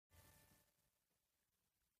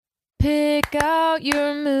Pick out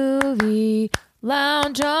your movie,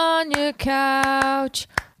 lounge on your couch,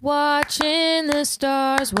 watching the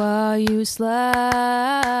stars while you slouch.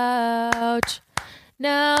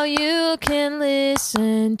 Now you can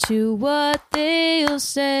listen to what they'll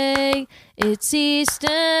say. It's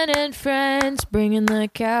Easton and Friends, bringing the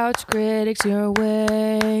couch critics your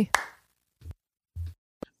way.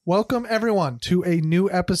 Welcome, everyone, to a new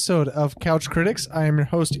episode of Couch Critics. I am your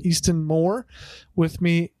host, Easton Moore. With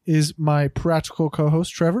me is my practical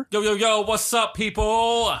co-host, Trevor. Yo, what's up,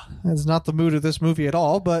 people? That's not the mood of this movie at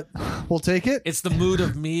all, but we'll take it. It's the mood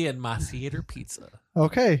of me and my theater pizza.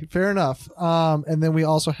 Okay, fair enough. And then we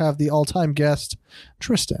also have the all-time guest,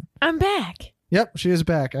 Tristan. I'm back. Yep, she is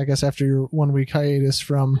back, I guess, after your 1 week hiatus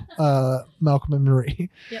from Malcolm and Marie.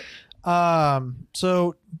 Yep.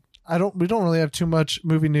 So we don't really have too much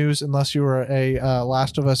movie news unless you were a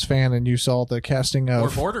Last of Us fan and you saw the casting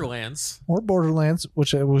of Borderlands,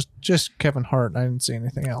 which it was just Kevin Hart. I didn't see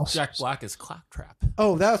anything else. Jack Black is Claptrap.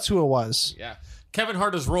 Oh, that's who it was. Yeah, Kevin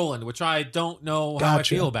Hart is Roland, which I don't know how I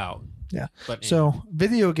feel about. Yeah. But so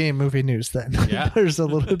video game movie news then. Yeah. There's a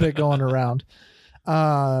little bit going around.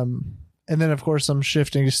 And then of course some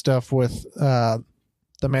shifting stuff with The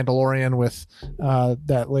Mandalorian with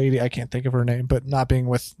that lady, I can't think of her name, but not being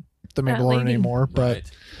with The Mandalorian anymore. But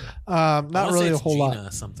not really a whole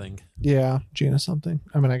lot. Something. Yeah, Gina something.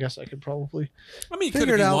 I mean, I guess I could probably. I mean, could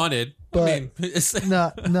if you wanted. But I mean, it's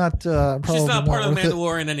not. Probably she's not part of The it.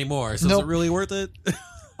 Mandalorian anymore. So Nope. is it really worth it?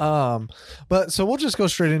 But so we'll just go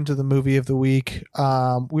straight into the movie of the week.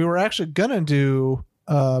 We were actually gonna do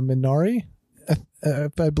Minari,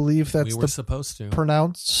 if I believe that's supposed to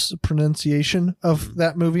pronunciation of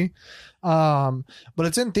that movie. But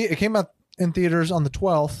it's it came out in theaters on the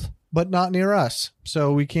 12th, but not near us,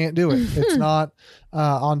 so we can't do it. It's not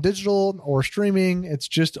on digital or streaming. It's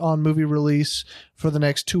just on movie release for the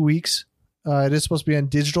next 2 weeks. It is supposed to be on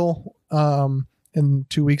digital in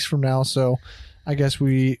 2 weeks from now, so I guess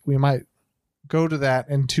we might go to that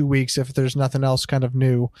in 2 weeks if there's nothing else kind of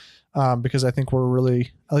new, because I think at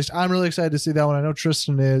least I'm really excited to see that one. I know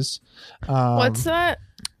Tristan is. What's that?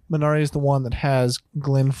 Minari is the one that has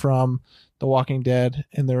Glenn from The Walking Dead,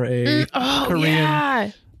 and they're a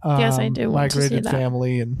Korean yes, I do want to see migrated that.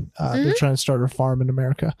 family, and they're trying to start a farm in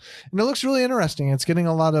America. And it looks really interesting. It's getting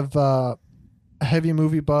a lot of heavy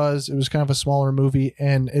movie buzz. It was kind of a smaller movie,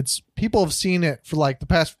 and people have seen it for like the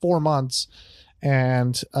past 4 months,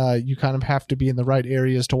 and you kind of have to be in the right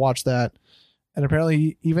areas to watch that. And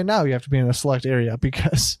apparently even now you have to be in a select area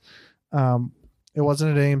because it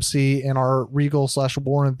wasn't at AMC, and our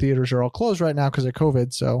Regal/Warren theaters are all closed right now because of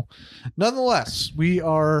COVID. So nonetheless, we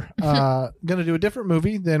are going to do a different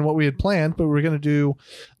movie than what we had planned, but we're going to do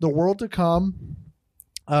The World to Come.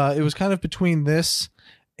 It was kind of between this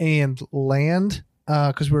and Land,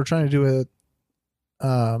 because we were trying to do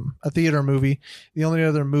a theater movie. The only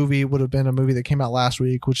other movie would have been a movie that came out last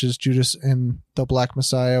week, which is Judas and the Black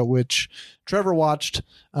Messiah, which Trevor watched,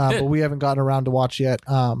 but we haven't gotten around to watch yet.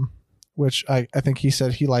 Which I think he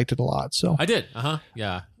said he liked it a lot. So I did.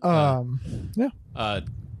 Yeah. Yeah. I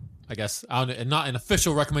guess not an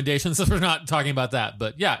official recommendation, so we're not talking about that.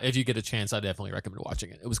 But yeah, if you get a chance, I definitely recommend watching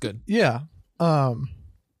it. It was good. Yeah.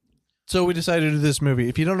 So we decided to do this movie.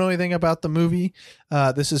 If you don't know anything about the movie,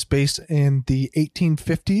 this is based in the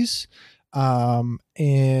 1850s,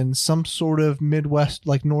 in some sort of Midwest,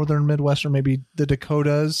 like northern Midwest, or maybe the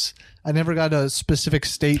Dakotas. I never got a specific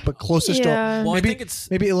state, but closest to I think it's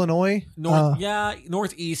maybe Illinois.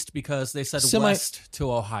 Northeast, because they said west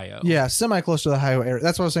to Ohio. Yeah, semi close to the Ohio area.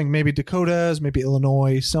 That's what I was saying. Maybe Dakotas, maybe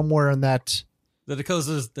Illinois, somewhere in that. The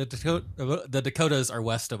Dakotas are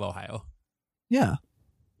west of Ohio. Yeah.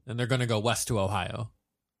 And they're going to go west to Ohio.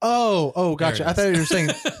 Oh, gotcha. I thought you were saying.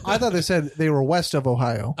 I thought they said they were west of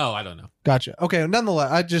Ohio. Oh, I don't know. Gotcha. Okay.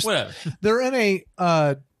 Nonetheless, whatever. They're in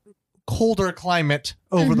a colder climate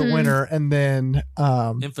over the winter, and then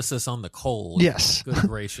emphasis on the cold. Yes. Good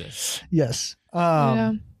gracious. Yes.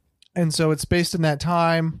 And so it's based in that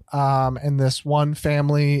time, and this one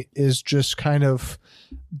family is just kind of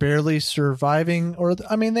barely surviving,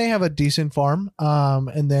 they have a decent farm,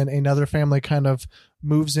 and then another family kind of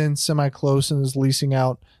moves in semi-close and is leasing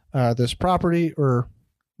out this property, or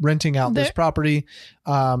renting out this property,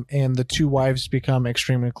 and the two wives become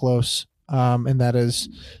extremely close, and that is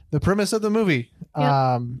the premise of the movie.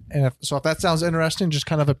 Yep. And if that sounds interesting, just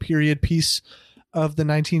kind of a period piece of the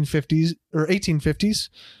 1950s or 1850s,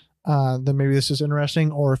 then maybe this is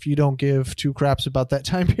interesting. Or if you don't give two craps about that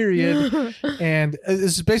time period, and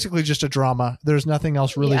this is basically just a drama. There's nothing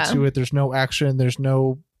else really to it. There's no action. There's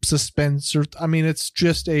no suspense, it's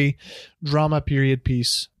just a drama period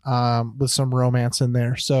piece. with some romance in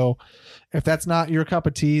there. So if that's not your cup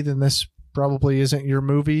of tea, then this probably isn't your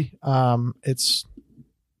movie. I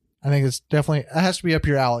think it's definitely, it has to be up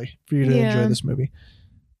your alley for you to enjoy this movie.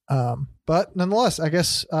 But nonetheless, I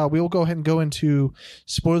guess we will go ahead and go into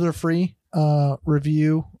spoiler-free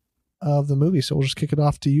review of the movie. So we'll just kick it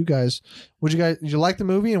off to you guys. Did you like the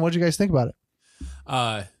movie, and what did you guys think about it?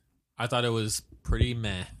 I thought it was pretty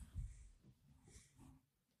meh.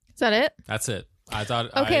 Is that it? That's it. I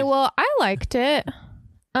thought. Okay, well, I liked it.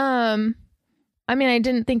 I mean, I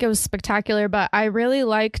didn't think it was spectacular, but I really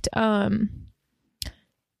liked. I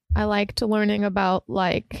liked learning about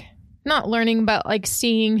not learning about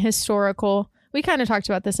seeing historical. We kind of talked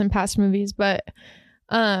about this in past movies, but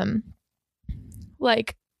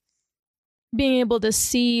being able to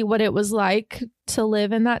see what it was like to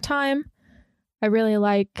live in that time. I really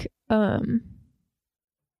like that.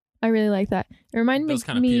 It reminded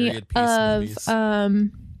me of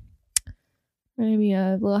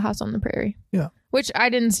Little House on the Prairie. Yeah. Which I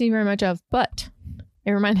didn't see very much of, but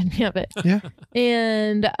it reminded me of it. Yeah.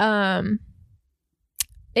 And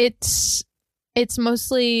it's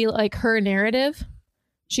mostly her narrative.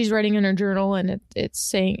 She's writing in her journal, and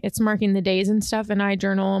it's marking the days and stuff, and I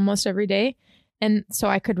journal almost every day. And so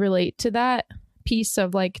I could relate to that piece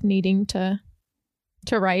of needing to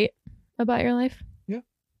write about your life. Yeah.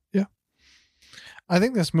 I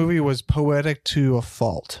think this movie was poetic to a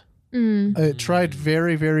fault. It tried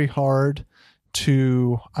very, very hard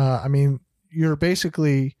to, you're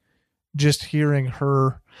basically just hearing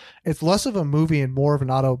her. It's less of a movie and more of an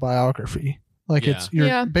autobiography.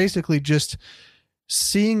 You're basically just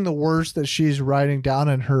seeing the words that she's writing down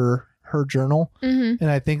in her journal. And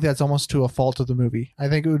I think that's almost to a fault of the movie. I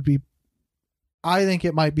think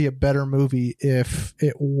it might be a better movie if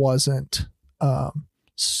it wasn't I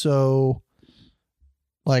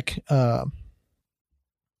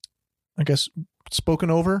guess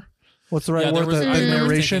spoken over. What's the right word? The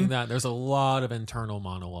narration. That there's a lot of internal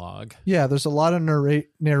monologue. Yeah, there's a lot of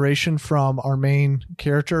narration from our main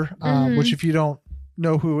character, which if you don't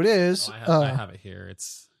know who it is, I have it here.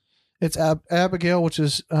 It's Abigail, which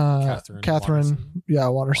is Catherine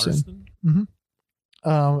Waterston. Mm-hmm.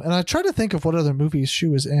 And I tried to think of what other movies she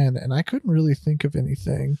was in, and I couldn't really think of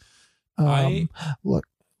anything. I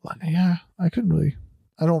couldn't really.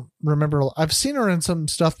 I don't remember. I've seen her in some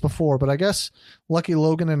stuff before, but I guess Lucky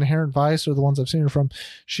Logan and Inherent Vice are the ones I've seen her from.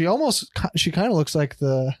 She kind of looks like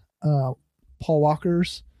the Paul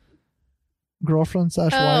Walker's girlfriend /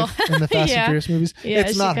 wife in the Fast and Furious movies. Yeah,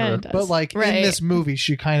 it's not her, but in this movie,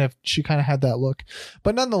 she kind of had that look.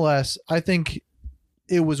 But nonetheless, I think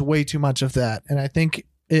it was way too much of that, and I think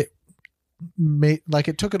it made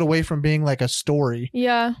it took it away from being a story,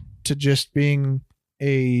 to just being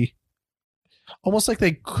almost like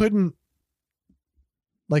they couldn't,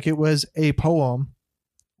 it was a poem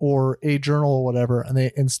or a journal or whatever,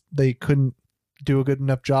 and they couldn't do a good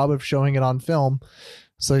enough job of showing it on film,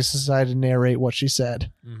 so they decided to narrate what she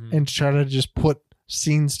said and try to just put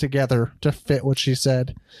scenes together to fit what she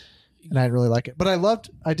said. And I didn't really like it, but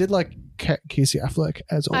I did like Casey Affleck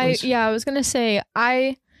as always. I was gonna say,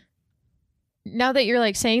 now that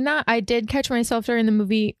you're saying that, I did catch myself during the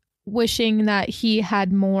movie wishing that he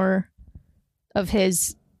had more of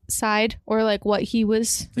his side, or what he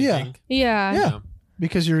was thinking. Yeah,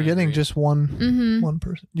 because you're getting just one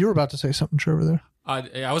person. You were about to say something, Trevor, there.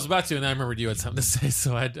 I was about to, and then I remembered you had something to say,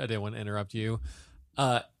 so I didn't want to interrupt you.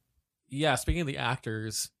 Speaking of the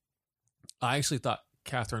actors, I actually thought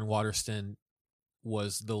Catherine Waterston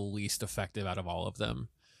was the least effective out of all of them.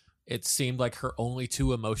 It seemed like her only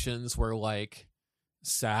two emotions were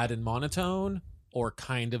sad and monotone, or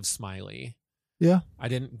kind of smiley. Yeah, I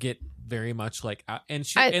didn't get very much go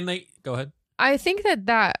ahead. I think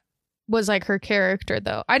that was her character,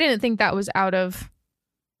 though. I didn't think that was out of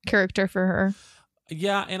character for her.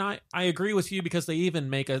 Yeah, and I agree with you, because they even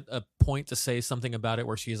make a point to say something about it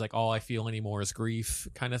where she's all I feel anymore is grief,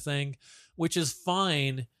 kind of thing, which is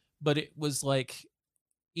fine. But it was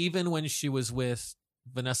even when she was with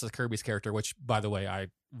Vanessa Kirby's character, which, by the way, I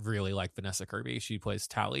really like Vanessa Kirby. She plays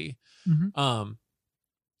Tally.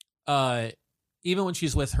 Even when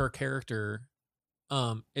she's with her character,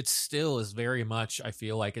 it still is very much, I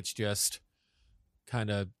feel like it's just kind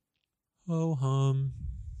of ho-hum.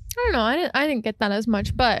 I don't know. I didn't get that as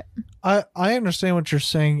much, but I understand what you're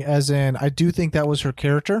saying, as in I do think that was her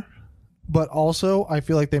character, but also I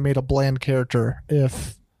feel like they made a bland character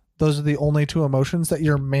if those are the only two emotions that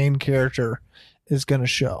your main character is going to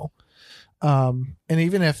show. And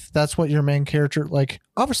even if that's what your main character, like,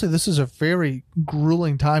 obviously this is a very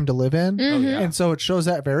grueling time to live in. Oh, yeah. And so it shows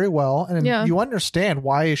that very well. And Yeah. you understand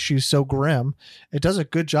why is she so grim. It does a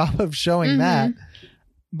good job of showing that.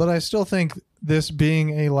 But I still think this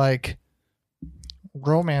being a like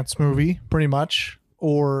romance movie, pretty much,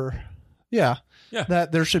 or Yeah.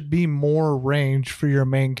 that there should be more range for your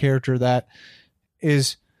main character that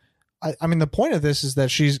is, I mean, the point of this is that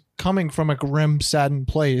she's coming from a grim, saddened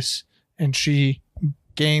place and she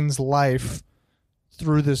gains life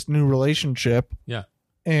through this new relationship. Yeah.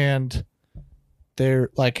 And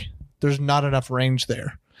there's not enough range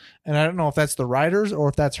there. And I don't know if that's the writers or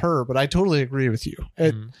if that's her, but I totally agree with you.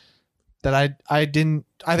 That I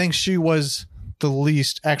think she was the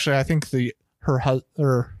least, actually, I think the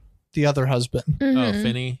other husband. Oh,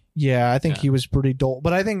 Finney. Yeah, I think Yeah. he was pretty dull.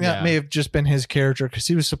 But I think that Yeah. may have just been his character because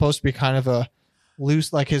he was supposed to be kind of a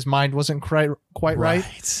loose, like his mind wasn't quite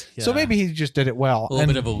right. Yeah. So maybe he just did it well. a little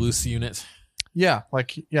bit of a loose unit. Yeah,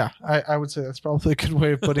 I would say that's probably a good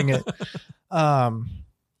way of putting it.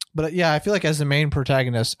 But yeah, I feel like as the main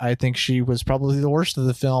protagonist, I think she was probably the worst of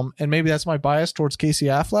the film. And maybe that's my bias towards Casey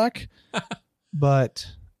Affleck. But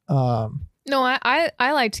No,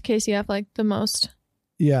 I liked Casey Affleck the most.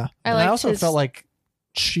 yeah. I And liked also his- felt like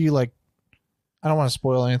she I don't want to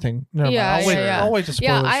spoil anything. Never mind. Yeah, I'll wait to spoil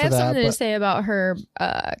Yeah, for I have that. something to But say about her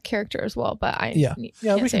character as well, but I Yeah.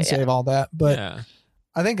 yeah, we can't say can it save yet. all that. But yeah.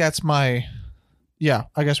 I think that's my. Yeah,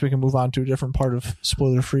 I guess we can move on to a different part of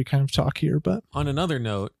spoiler-free kind of talk here. But On another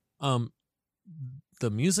note, the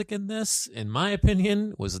music in this, in my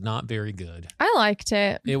opinion, was not very good. I liked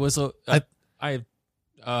it. It was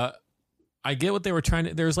I get what they were trying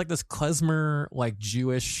to. There was like this klezmer, like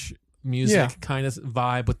Jewish music Yeah. kind of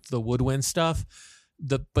vibe with the woodwind stuff.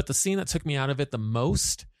 But the scene that took me out of it the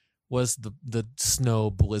most was the snow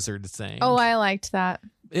blizzard thing. Oh, I liked that.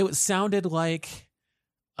 It sounded like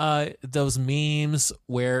those memes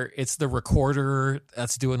where it's the recorder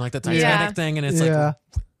that's doing like the Titanic Yeah. thing, and it's Yeah. like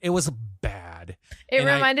it was bad. It And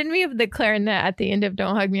I- reminded me of the clarinet at the end of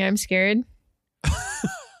 "Don't Hug Me, I'm Scared."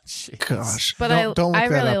 Jeez. gosh, But don't look I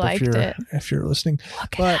that really up liked it. if you're listening.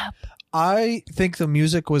 Look But it up. I think the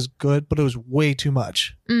music was good, but it was way too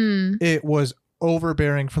much. It was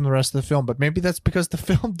overbearing from the rest of the film. But maybe that's because the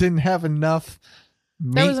film didn't have enough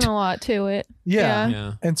meat. There wasn't a lot to it. Yeah.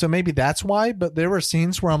 Yeah. And so maybe that's why. But there were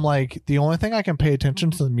scenes where I'm like, the only thing I can pay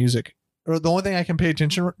attention to the music, or the only thing I can pay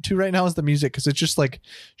attention to right now is the music, because it's just like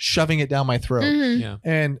shoving it down my throat. Mhm. Yeah.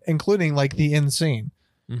 And including like the end scene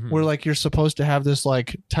Mhm. where like you're supposed to have this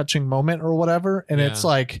like touching moment or whatever, and it's Yeah.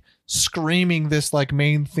 like screaming this like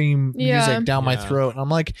main theme Yeah. music down my Yeah. throat. And I'm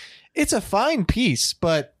like, it's a fine piece,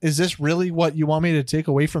 but is this really what you want me to take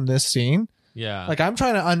away from this scene? Yeah. Like, I'm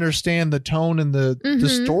trying to understand the tone and the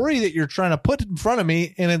Mhm. story that you're trying to put in front of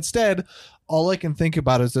me, and instead all I can think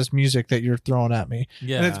about is this music that you're throwing at me.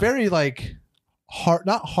 yeah. And it's very like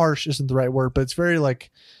not harsh isn't the right word, but it's very like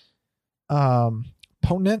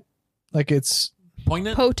potent. Like it's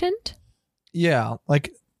poignant. Potent. yeah,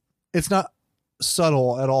 like it's not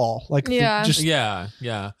subtle at all. Like Yeah. just Yeah.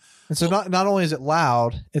 Yeah. and so not only is it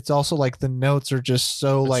loud, it's also like the notes are just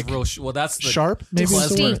so It's like real. Well, that's the sharp. Maybe is the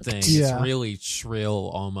klezmer word. Distinct. thing. Yeah. It's really shrill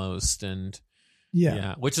almost, and Yeah.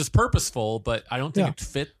 yeah, which is purposeful, but I don't think Yeah. it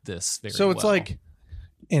fit this very So it's well. like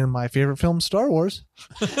in my favorite film, Star Wars,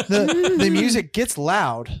 the music gets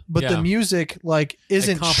loud, but Yeah. the music like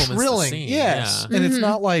isn't complements the shrilling. scene, Yes, yeah. and it's Mhm.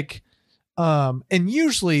 not like, and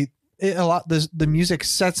usually the music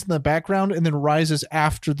sets in the background and then rises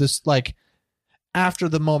after this like after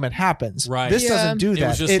the moment happens. Right. This Yeah. doesn't do it that.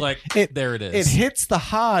 was just like it there it it is. hits the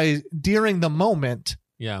high during the moment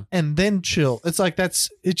Yeah. and then chill. It's like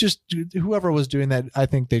it just whoever was doing that, I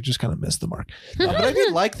think they just kind of missed the mark. But I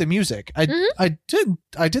did like the music. I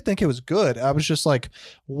did think it was good. I was just like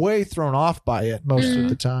way thrown off by it most Mhm. of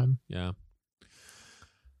the time. Yeah.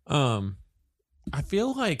 I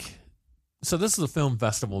feel like so this is a film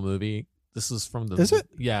festival movie. This is from the Is it?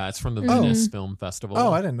 Yeah, it's from the Oh. Venice Film Festival.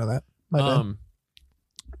 Oh, I didn't know that. My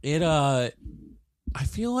bad. I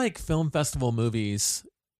feel like film festival movies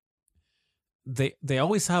they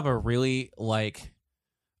always have a really like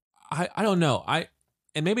I don't know.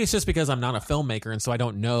 And maybe it's just because I'm not a filmmaker and so I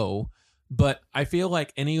don't know, but I feel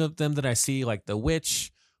like any of them that I see, like The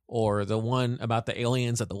Witch or the one about the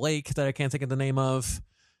aliens at the lake that I can't think of the name of,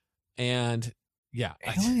 and yeah,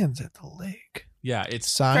 Aliens at the lake. yeah,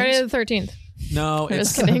 it's Friday Signs. the 13th. no, I'm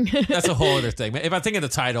it's just kidding. that's a whole other thing. If I think of the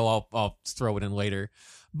title, I'll throw it in later.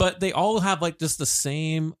 But they all have like just the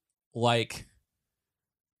same like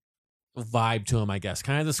vibe to them, I guess.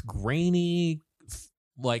 Kind of this grainy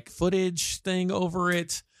like footage thing over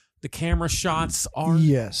it, The camera shots are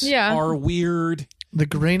Yes. Yeah. are weird. The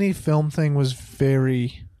grainy film thing was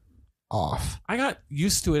very off. I got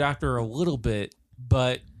used to it after a little bit,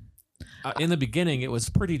 but in the beginning, it was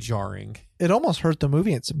pretty jarring. It almost hurt the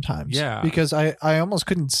movie at some times. Yeah. Because I almost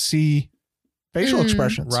couldn't see facial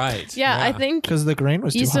expressions. Right. Yeah, I think Because the grain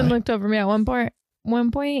was too Easton high. looked over me at one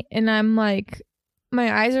point, and I'm like,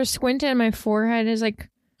 my eyes are squinted, and my forehead is like,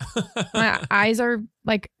 my eyes are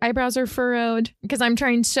like, eyebrows are furrowed because I'm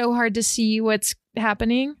trying so hard to see what's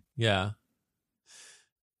happening. Yeah.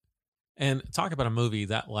 And talk about a movie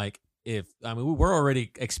that, like, we're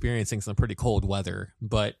already experiencing some pretty cold weather,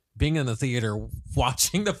 but being in the theater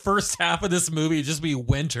watching the first half of this movie just be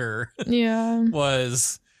winter Yeah.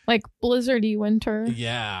 was Like blizzardy winter.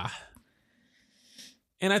 yeah.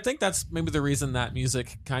 And I think that's maybe the reason that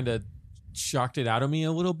music kind of shocked it out of me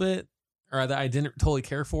a little bit, or that I didn't totally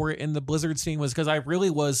care for it in the blizzard scene, was because I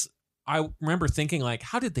remember thinking, like,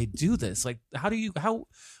 how did they do this? Like, how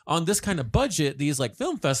on this kind of budget, these like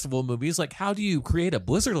film festival movies, like, how do you create a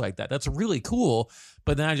blizzard like that? That's really cool.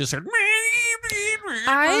 But then I just heard,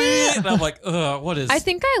 and I'm like, ugh, what is? I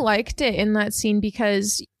think I liked it in that scene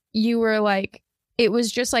because you were like, it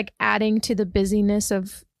was just like adding to the busyness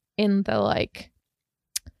of in the like,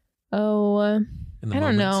 in the I moment.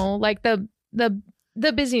 don't know, like the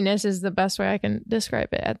busyness is the best way I can describe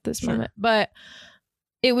it at this Sure. moment. But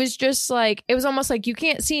it was just like, it was almost like you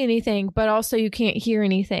can't see anything, but also you can't hear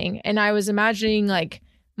anything. And I was imagining like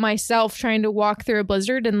myself trying to walk through a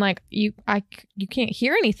blizzard and like you can't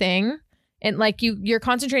hear anything. And like you're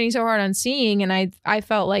concentrating so hard on seeing. And I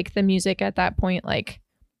felt like the music at that point like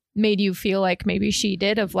made you feel like maybe she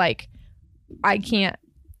did, of like, I can't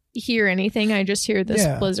hear anything. I just hear this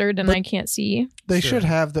Yeah, blizzard and but I can't see. They Sure. should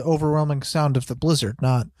have the overwhelming sound of the blizzard,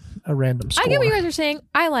 not a random score. I get what you guys are saying.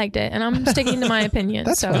 I liked it, and I'm sticking to my opinion.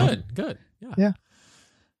 That's so fine. Good. Yeah.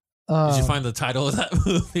 Yeah. Did you find the title of that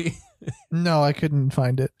movie? No, I couldn't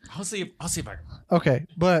find it. I'll see if I can. Okay,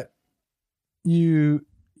 but you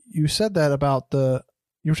said that about you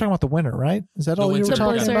were talking about the winter, right? Is that The all you were winter, the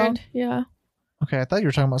talking blizzard, about? yeah. Okay, I thought you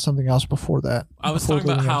were talking about something else before that. I was before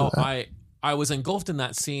talking about leading how into that. I was engulfed in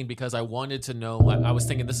that scene because I wanted to know. Like, I was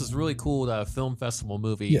thinking this is really cool, the film festival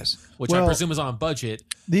movie, Yes. which I Well, presume is on a budget.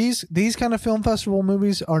 These kind of film festival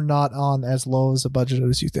movies are not on as low as a budget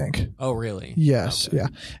as you think. Oh, really? Yes, Okay. yeah.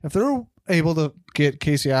 If they're able to get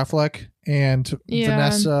Casey Affleck and Yeah.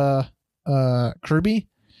 Vanessa Kirby,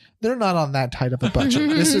 they're not on that tight of a budget.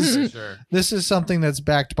 For sure. This is something that's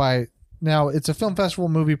backed by. Now it's a film festival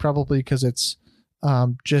movie probably because it's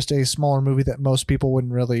just a smaller movie that most people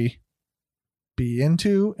wouldn't really be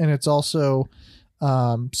into, and it's also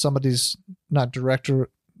somebody's not director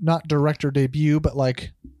debut, but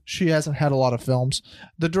like she hasn't had a lot of films.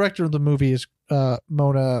 The director of the movie is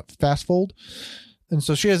Mona Fastfold, and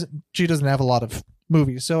so she doesn't have a lot of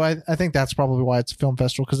movies. So I think that's probably why it's a film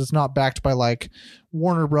festival, because it's not backed by like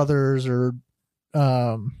Warner Brothers or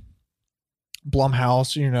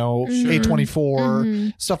Blumhouse, Mhm. A24,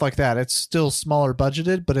 Mhm. stuff like that. It's still smaller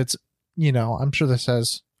budgeted, but it's, I'm sure this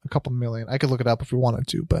has a couple million. I could look it up if we wanted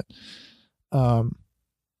to, but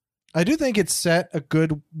I do think it's set a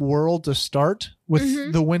good world to start with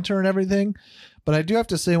Mhm. the winter and everything. But I do have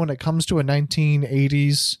to say, when it comes to a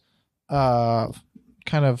 1980s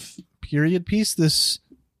kind of period piece, this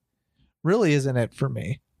really isn't it for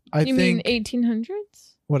me. I You think mean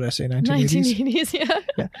 1800s? what did I say, 1980s? 1980s,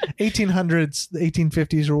 yeah. 1800s, the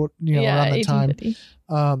 1850s, or yeah, around the time.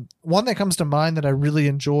 1850. One that comes to mind that I really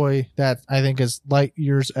enjoy, that I think is light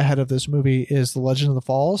years ahead of this movie, is The Legend of the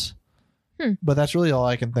Falls. But that's really all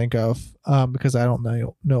I can think of, because I don't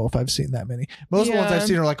know if I've seen that many. Most of the ones I've Yeah.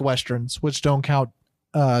 seen are like westerns, which don't count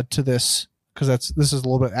to this, because this is a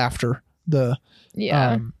little bit after the.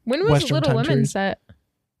 Yeah. When was Western Little time Women period. set?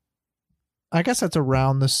 I guess that's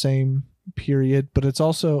around the same period, but it's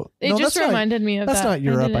also It no, just that's reminded me of that's that. not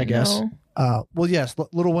Europe, I didn't guess. know. well, yes,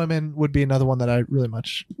 Little Women would be another one that I really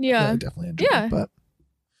much. that Yeah. I definitely enjoy. Yeah. But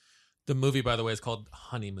The movie, by the way, is called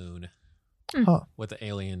Honeymoon, huh, with the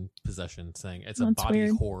alien possession thing. It's a That's body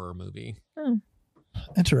weird. horror movie.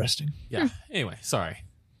 interesting. Yeah. Anyway, sorry.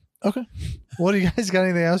 Okay. What do you guys got?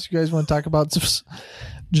 Anything else you guys want to talk about?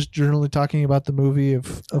 Just generally talking about the movie of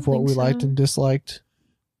don't what think we so. liked and disliked.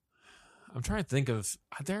 I'm trying to think of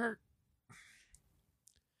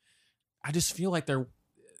I just feel like they're.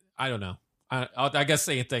 I don't know. I guess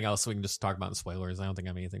anything else we can just talk about in spoilers. I don't think I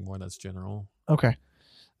have anything more that's general. Okay,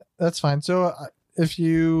 that's fine. So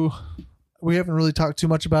we haven't really talked too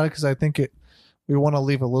much about it, because I think we want to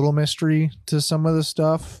leave a little mystery to some of the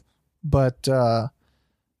stuff, but I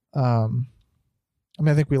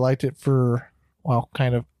think we liked it for, well,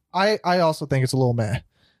 kind of. I also think it's a little meh.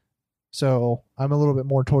 So I'm a little bit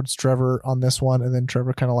more towards Trevor on this one, and then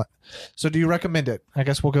Trevor kind of like. So do you recommend it? I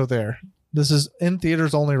guess we'll go there. This is in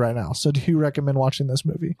theaters only right now. So do you recommend watching this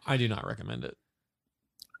movie? I do not recommend it.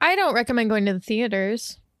 I don't recommend going to the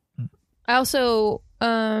theaters. I also,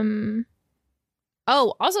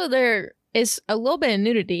 also there is a little bit of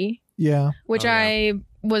nudity, Yeah. which Oh, yeah. I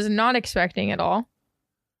was not expecting at all.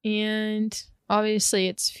 And obviously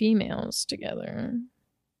it's females together.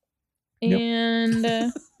 Yep.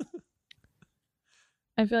 And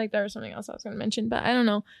I feel like there was something else I was going to mention, but I don't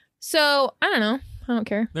know. So, I don't know. I don't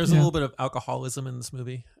care. There's a Yeah. little bit of alcoholism in this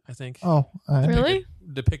movie, I think. Oh, Really?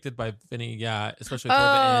 Depicted by Vinny, yeah, especially toward the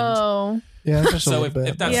end. Oh. yeah. Just a So little if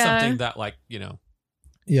bit. that's Yeah. something that, like,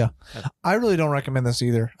 Yeah. I really don't recommend this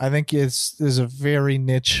either. I think it's a very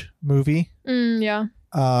niche movie. Yeah.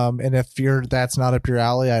 And if that's not up your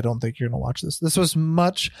alley, I don't think you're gonna watch this. This was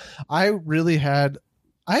I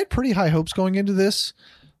had pretty high hopes going into this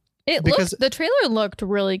The trailer looked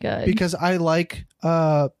really good. because I like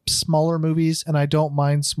smaller movies and I don't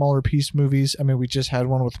mind smaller piece movies. I mean, we just had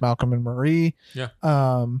one with Malcolm and Marie. Yeah.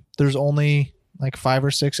 There's only like 5 or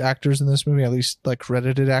 6 actors in this movie, at least like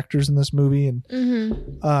credited actors in this movie, and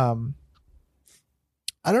I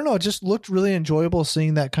don't know, it just looked really enjoyable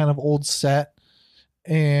seeing that kind of old set.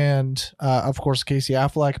 And of course Casey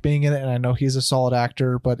Affleck being in it, and I know he's a solid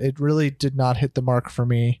actor, but it really did not hit the mark for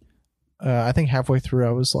me. I think halfway through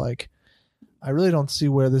I was like, I really don't see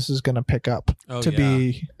where this is going to pick up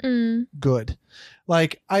be good.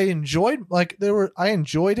 Like I enjoyed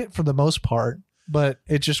it for the most part, but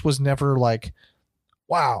it just was never like,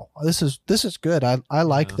 wow, this is good. I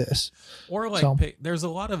like this. Or like So- there's a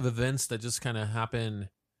lot of events that just kind of happen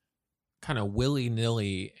kind of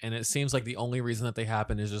willy-nilly, and it seems like the only reason that they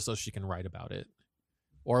happen is just so she can write about it.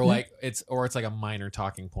 Or like it's like a minor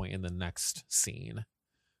talking point in the next scene.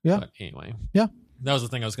 Yeah. But anyway. Yeah. That was the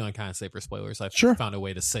thing I was going to kind of say for spoilers. I Sure. found a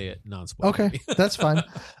way to say it non-spoiler. Okay, that's fine.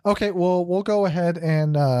 Okay, well, we'll go ahead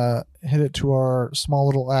and hit it to our small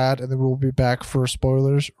little ad, and then we'll be back for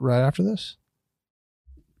spoilers right after this.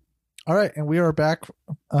 All right, and we are back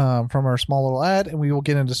from our small little ad, and we will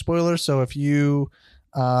get into spoilers. So if you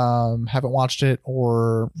haven't watched it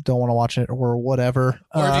or don't want to watch it or whatever,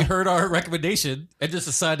 Or if you heard our recommendation and just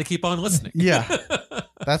decided to keep on listening. Yeah.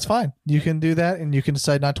 that's fine. You can do that, and you can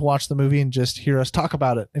decide not to watch the movie and just hear us talk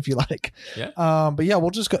about it if you like. Yeah. But yeah, we'll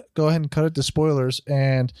just go ahead and cut it to spoilers,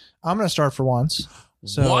 and I'm going to start for once.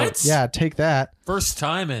 So What? yeah, take that. First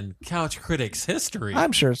time in Couch Critics history.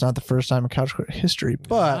 I'm sure it's not the first time in Couch Critic history,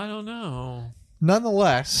 but I don't know.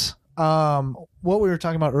 nonetheless, what we were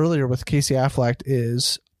talking about earlier with Casey Affleck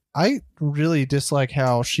is I really dislike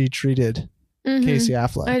how she treated Casey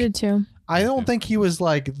Affleck. I did too. I don't think he was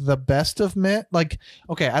like the best of men. Like,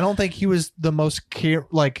 okay, I don't think he was the most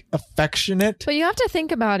affectionate. But you have to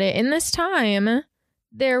think about it. In this time,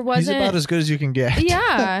 there He's wasn't. about as good as you can get.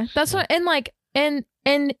 Yeah, that's what.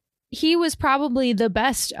 And he was probably the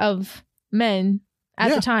best of men at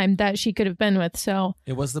Yeah. the time that she could have been with. So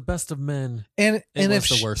It was the best of men. and It and was if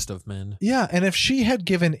the she, worst of men. yeah, and if she had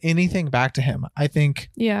given anything back to him, I think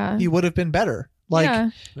yeah, he would have been better. Like, yeah.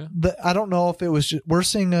 I don't know if it was just, we're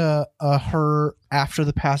seeing her after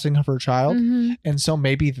the passing of her child, Mhm. and so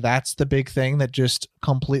maybe that's the big thing that just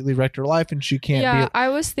completely wrecked her life, and she can't Yeah, be. I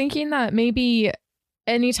was thinking that maybe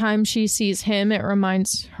anytime she sees him, it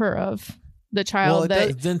reminds her of the child Well, it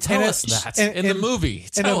that. Then tell And us it- that and- in the and- movie.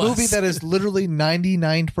 In a Tell movie us. that is literally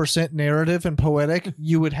 99% narrative and poetic,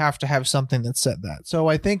 you would have to have something that said that. So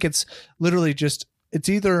I think it's literally just, it's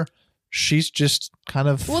either she's just kind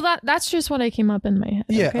of. Well, that's just what I came up in my head.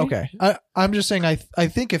 Yeah, okay. I'm just saying, I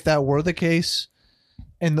think if that were the case,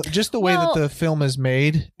 and just the way Well- that the film is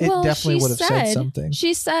made, it Well, definitely she would have said something.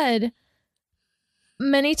 She said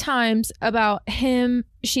many times about him,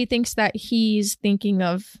 she thinks that he's thinking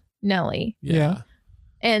of Nellie. Yeah.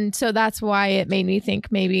 And so that's why it made me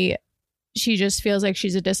think maybe she just feels like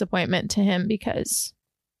she's a disappointment to him because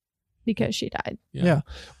she died. Yeah.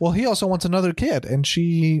 Well, he also wants another kid, and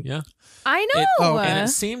she. Yeah. I know. And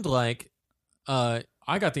it seemed like I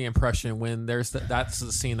got the impression when that's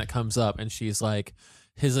the scene that comes up and she's like,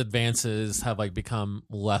 his advances have like become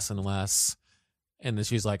less and less. And then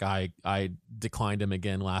she's like, I declined him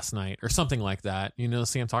again last night or something like that. You know the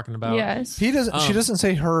scene I'm talking about? Yes. He doesn't. She doesn't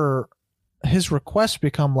say his requests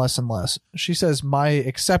become less and less. She says my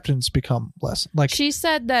acceptance become less. Like She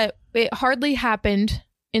said that it hardly happened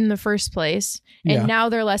in the first place, and Yeah. now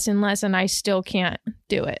they're less and less, and I still can't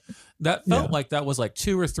do it. That felt Yeah. like that was like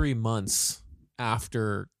 2 or 3 months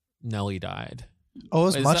after Nellie died. oh, it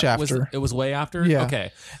was Is much that- after. it was way after? Yeah.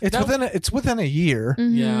 Okay. It's that- within a year,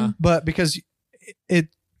 Mhm. Yeah. but because it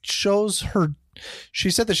shows her. She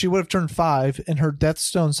said that she would have turned 5, and her death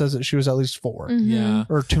stone says that she was at least 4. Mhm. Yeah.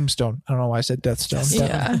 Or tombstone. I don't know why I said death stone.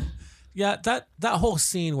 Yeah. Yeah, that whole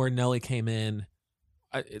scene where Nellie came in,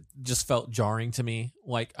 it just felt jarring to me.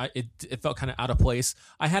 Like it felt kind of out of place.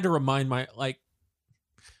 I had to remind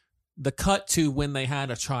the cut to when they had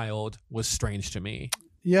a child was strange to me.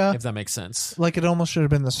 Yeah. If that makes sense. Like it almost should have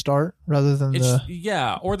been the start rather than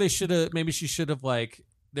Yeah, or they should have. Maybe she should have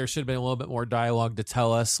there should have been a little bit more dialogue to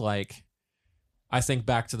tell us I think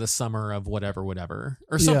back to the summer of whatever,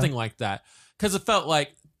 or something like that. Because it felt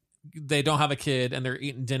like they don't have a kid and they're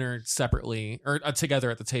eating dinner separately or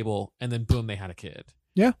together at the table, and then boom, they had a kid.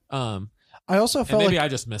 Yeah. I also felt maybe I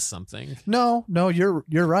just missed something. No, you're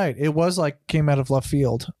right. It was came out of left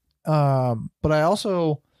field. But I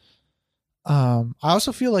also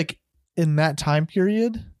feel like in that time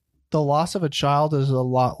period, the loss of a child is a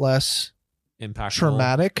lot less impactful,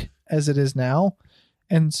 traumatic as it is now,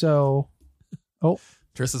 and so. Oh,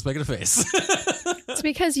 Tristan's making a face. It's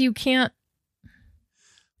because you can't.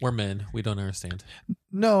 We're men. We don't understand.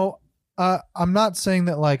 No, I'm not saying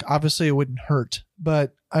that obviously it wouldn't hurt,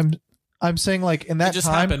 but I'm saying in that it just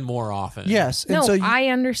time happened more often. Yes, and No, so I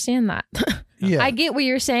understand that. yeah, I get what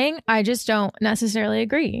you're saying. I just don't necessarily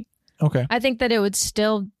agree. okay. I think that it would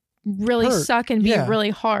still really Hurt. suck and be Yeah. really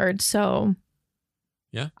hard. So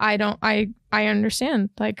Yeah. I understand.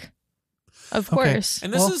 Of Okay. course.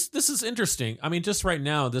 And this is interesting. I mean, just right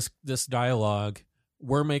now, this dialogue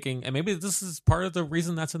we're making, and maybe this is part of the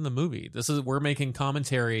reason that's in the movie. We're making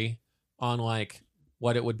commentary on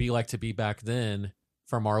what it would be like to be back then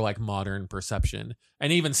from our modern perception,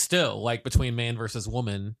 and even still between man versus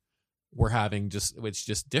woman, we're having it's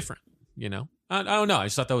just different. I don't know. I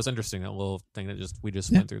just thought that was interesting. That little thing that we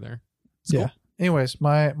just went through there. It's Yeah. cool. Anyways,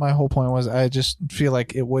 my whole point was I just feel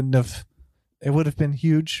like it would have been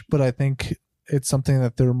huge, but I think it's something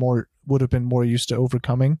that would have been more used to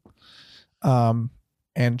overcoming.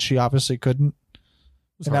 And she obviously couldn't.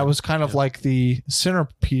 And that was kind of the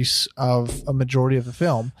centerpiece of a majority of the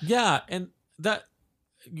film. Yeah, and that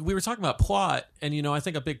we were talking about plot, and I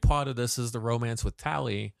think a big part of this is the romance with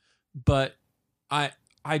Tally, but I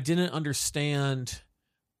didn't understand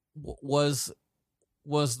was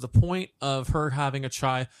the point of her having a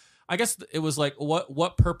child. I guess it was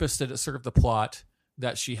what purpose did it serve the plot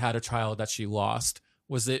that she had a child that she lost?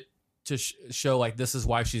 Was it to show this is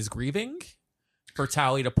why she's grieving, for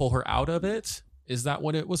Tally to pull her out of it? Is that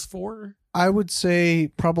what it was for? I would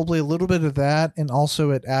say probably a little bit of that, and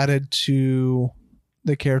also it added to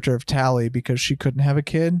the character of Tally because she couldn't have a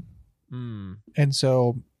kid. And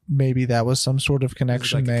so maybe that was some sort of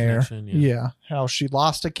connection there. Yeah. How she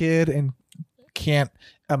lost a kid and can't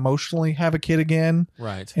emotionally have a kid again.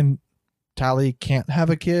 Right. And Tally can't have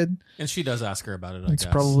a kid. And she does ask her about it, I It's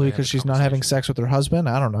guess. probably They had because a she's not having conversation. sex with her husband.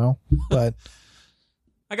 I don't know. But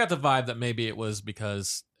I got the vibe that maybe it was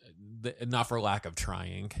because, not for lack of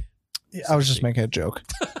trying. I was just making a joke.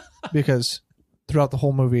 Because throughout the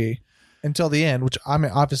whole movie, until the end, which I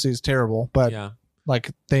mean, obviously is terrible, but Yeah.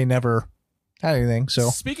 they never had anything. So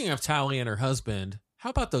Speaking of Tally and her husband,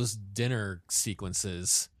 how about those dinner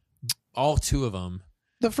sequences? All 2 of them.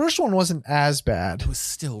 the first one wasn't as bad. It was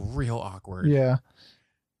still real awkward. Yeah.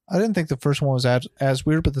 I didn't think the first one was as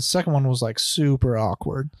weird, but the second one was super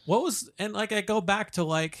awkward. What was, and I go back to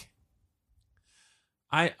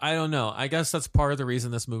I don't know. I guess that's part of the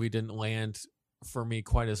reason this movie didn't land for me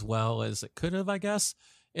quite as well as it could have, I guess,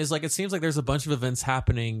 is it seems like there's a bunch of events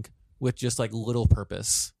happening with just little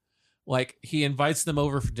purpose. He invites them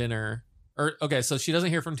over for dinner, so she doesn't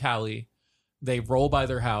hear from Tally. They roll by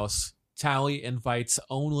their house. Tally invites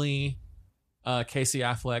only Casey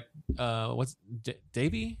Affleck, what's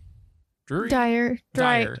Davey? Drury? Dyer.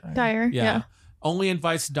 Yeah. Yeah. Only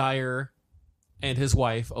invites Dyer and his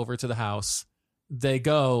wife over to the house. They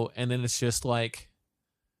go, and then it's just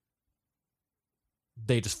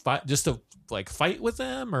they just fight, just to fight with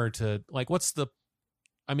them, or to what's the,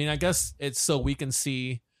 I mean, I guess it's so we can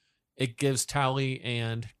see, it gives Tally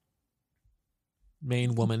and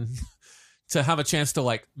main woman to have a chance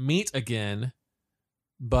to meet again.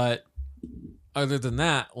 But other than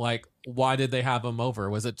that, why did they have them over?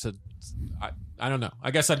 Was it to, I don't know.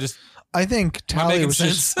 I guess I think Tally was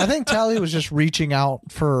sense? I think Tally was just reaching out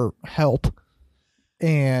for help,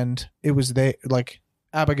 and it was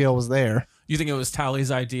Abigail was there. You think it was Tally's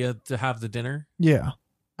idea to have the dinner? Yeah.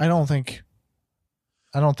 I don't think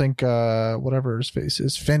whatever his face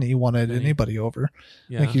is, Finney, wanted Finney. anybody over.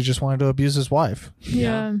 Yeah. I think he just wanted to abuse his wife.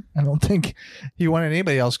 Yeah. I don't think he wanted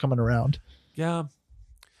anybody else coming around. Yeah.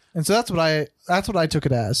 And so that's what I took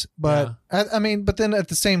it as. But I mean, but then at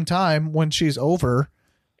the same time, when she's over,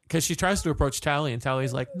 because she tries to approach Tally, and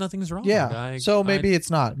Tally's like, "Nothing's wrong." Yeah. So maybe it's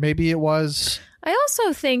not. Maybe it was. I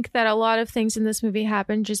also think that a lot of things in this movie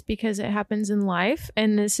happen just because it happens in life.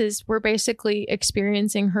 And we're basically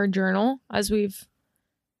experiencing her journal as we've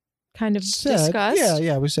kind of discussed.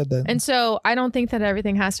 Yeah, we said that. And so I don't think that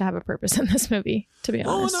everything has to have a purpose in this movie, to be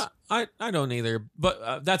honest. No, I don't either.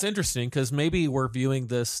 But that's interesting because maybe we're viewing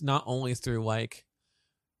this not only through like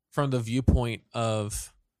from the viewpoint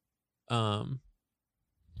of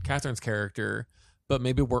Catherine's character, but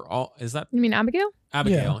maybe we're all. Is that You mean Abigail?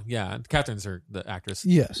 Abigail? Yeah. Catherine's the actress.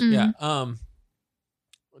 Yes. Mhm. Yeah.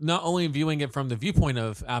 Not only viewing it from the viewpoint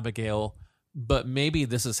of Abigail, but maybe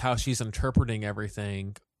this is how she's interpreting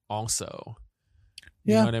everything also.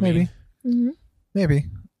 You know what I maybe. mean? Mhm. Maybe.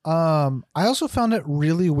 I also found it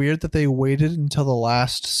really weird that they waited until the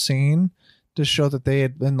last scene to show that they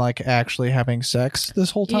had been like actually having sex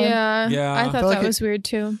this whole time. Yeah. Yeah. I I thought feel like that was weird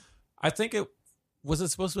too. I think it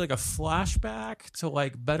supposed to be like a flashback to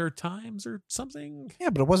like better times or something. Yeah,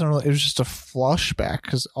 but it wasn't really. It was just a flashback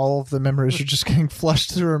because all of the memories are just getting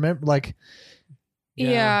flushed through. Remember, like,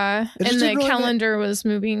 Yeah. It just And the didn't really calendar was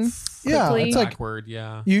moving Yeah, quickly. it's like- backward.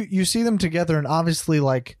 Yeah. you see them together, and obviously,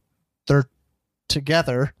 like, they're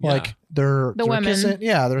together. Yeah. Like, they're women. kissing.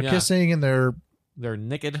 Yeah, they're Yeah. kissing, and they're They're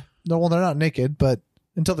naked. well, they're not naked, but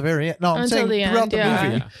until the very end. No, I'm Until saying the throughout end, the yeah.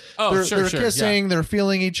 movie. Yeah. Oh, they're sure. kissing, they're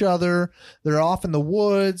feeling each other, they're off in the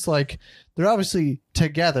woods, like they're obviously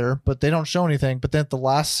together, but they don't show anything. But then at the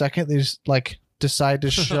last second, they just like decide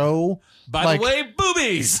to show. By like- the way,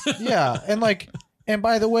 boobies. Yeah, and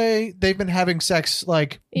by the way, they've been having sex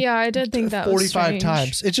like Yeah, I did think that 45 was strange.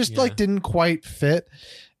 times. It just Yeah. like didn't quite fit,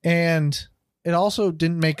 and it also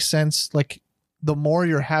didn't make sense. Like the more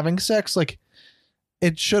you're having sex, like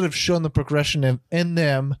it should have shown the progression in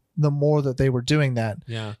them. The more that they were doing that,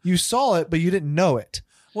 Yeah. you saw it, but you didn't know it.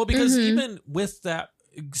 Well, because Mhm. even with that,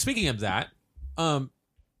 speaking of that,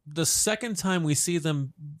 the second time we see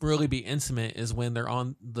them really be intimate is when they're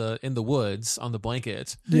in the woods on the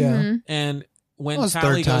blanket, Yeah. Mhm. and when Well, it's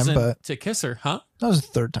Tally third goes time, in but- to kiss her, huh? That was the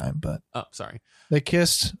third time, but Oh, sorry. they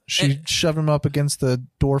kissed. She And- shoved him up against the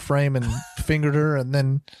door frame and fingered her, and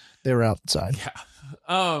then they were outside.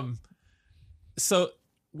 Yeah. So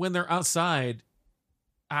when they're outside,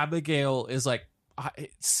 Abigail is like,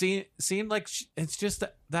 it seemed like it's just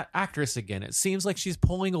that actress again. It seems like she's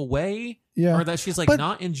pulling away, Yeah, or that she's like But-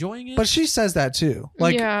 not enjoying it. but she says that too.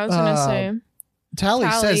 Like, yeah, I was gonna say. Tally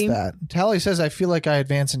says Tally. that. Tally says, "I feel like I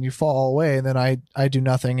advance and you fall away, and then I do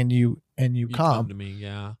nothing and you you come come." to me,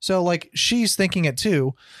 yeah. So like she's thinking it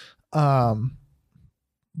too,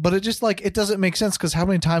 but it just like it doesn't make sense because how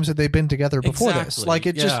many times had they been together before this? Exactly. Like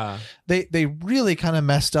it just Yeah. they really kind of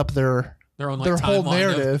messed up their Their own their whole timeline of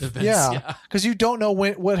narrative, events. yeah. because you don't know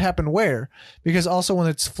what happened where. Because also when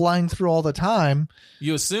it's flying through all the time,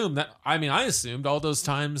 You assume that. I mean, I assumed all those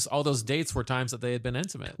times, all those dates were times that they had been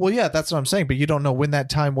intimate. well, yeah, that's what I'm saying. But you don't know when that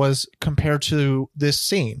time was compared to this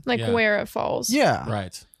scene. Like Yeah. where it falls. Yeah,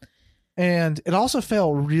 Right. and it also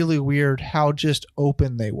felt really weird how just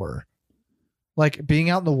open they were, like being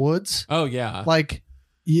out in the woods. Oh yeah. Like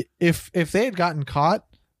if they had gotten caught,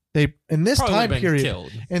 they in this Probably time been period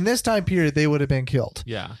killed. in this time period they would have been killed,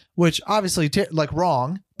 Yeah. which obviously like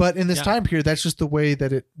wrong, but in this Yeah. time period that's just the way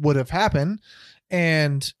that it would have happened,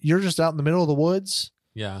 and you're just out in the middle of the woods.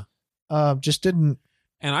 Yeah. Just didn't.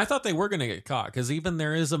 And I thought they were going to get caught because even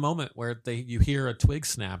there is a moment where you hear a twig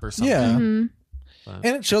snap or something. Yeah. Mhm. But,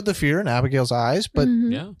 And it showed the fear in Abigail's eyes, but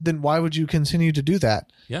Mhm. yeah. then why would you continue to do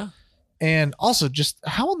that? Yeah. And also, just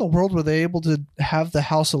how in the world were they able to have the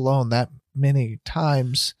house alone that many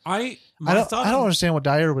times? I I don't thought understand what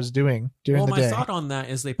Dyer was doing during well, the my day. thought on that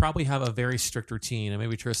is they probably have a very strict routine, and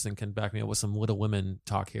maybe Tristan can back me up with some Little Women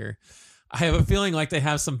talk here. I have a feeling like they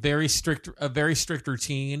have a very strict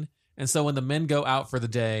routine, and so when the men go out for the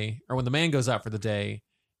day, or when the man goes out for the day,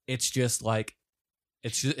 it's just like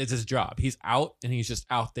it's his job. He's out, and he's just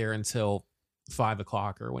out there until 5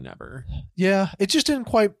 o'clock or whenever. Yeah, it just didn't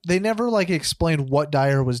quite. They never like explained what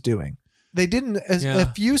Dyer was doing. They didn't. Yeah. A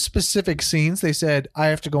few specific scenes, they said, "I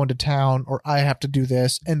have to go into town," or "I have to do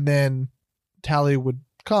this," and then Tally would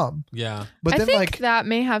come. Yeah. But I then, think like, that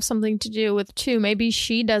may have something to do with too. Maybe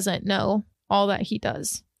she doesn't know all that he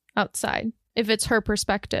does outside. If it's her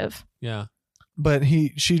perspective. Yeah. but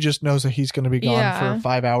she just knows that he's going to be gone Yeah. for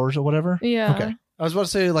 5 hours or whatever. Yeah. Okay. I was about to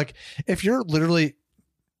say, like, if you're literally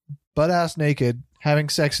butt ass naked having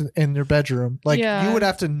sex in your bedroom, like, Yeah. you would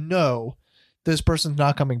have to know this person's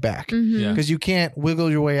not coming back Mhm. Yeah. because you can't wiggle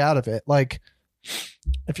your way out of it. Like,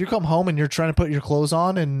 if you come home and you're trying to put your clothes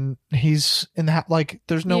on and he's in the like,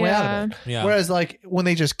 there's no way out of it. Yeah. Whereas, like, when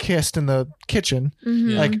they just kissed in the kitchen,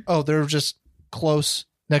 Mhm. Yeah. like, oh, they're just close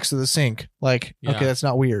next to the sink. Like, Yeah. okay, that's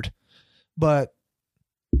not weird. But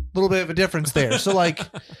a little bit of a difference there. So like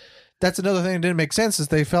that's another thing that didn't make sense is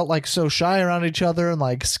they felt like so shy around each other and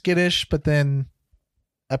like skittish, but then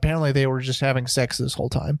apparently they were just having sex this whole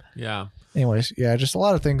time. Yeah. Anyways, yeah, just a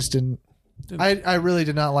lot of things didn't. I really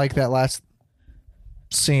did not like that last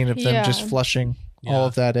scene of them just flushing all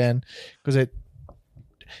of that in, because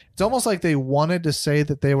it's almost like they wanted to say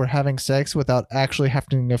that they were having sex without actually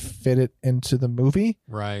having to fit it into the movie,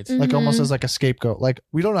 Right. like almost as like a scapegoat. Like,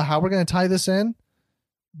 we don't know how we're going to tie this in,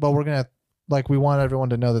 but we're going to, like, we want everyone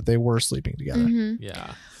to know that they were sleeping together.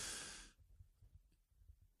 Yeah.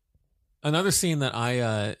 Another scene that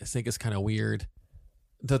I think is kind of weird,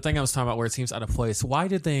 the thing I was talking about where it seems out of place, why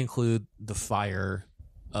did they include the fire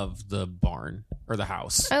of the barn or the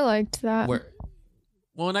house? I liked that.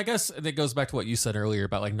 Well, and I guess it goes back to what you said earlier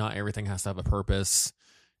about like not everything has to have a purpose.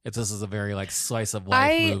 If this is a very like slice of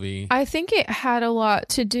life movie. I think it had a lot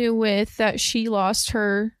to do with that she lost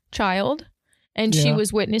her child and she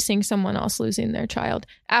was witnessing someone else losing their child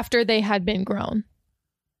after they had been grown.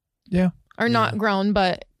 Yeah. Or not grown,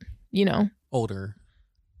 but you know, older.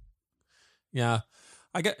 Yeah.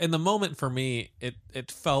 I get in the moment for me,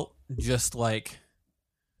 it felt just like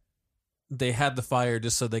they had the fire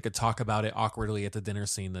just so they could talk about it awkwardly at the dinner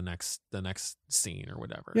scene the next scene or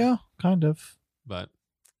whatever. Yeah, kind of. But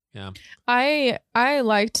yeah. I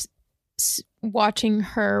liked watching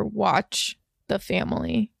her watch the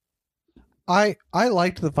family. I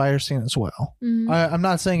liked the fire scene as well. Mm-hmm. I'm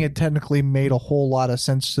not saying it technically made a whole lot of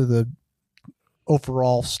sense to the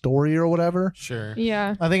overall story or whatever. Sure.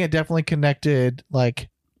 Yeah. I think it definitely connected, like,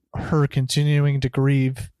 her continuing to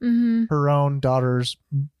grieve her own daughter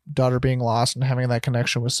being lost and having that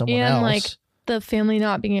connection with someone else. And like the family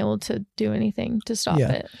not being able to do anything to stop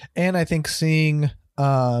it. And I think seeing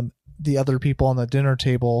the other people on the dinner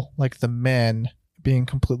table, like the men, being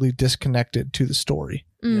completely disconnected to the story.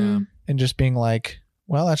 Yeah. And just being like,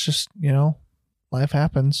 well, that's just, you know, life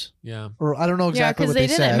happens. Yeah. Or I don't know exactly what they they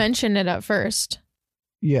didn't said. mention it at first.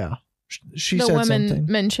 Yeah. She the said women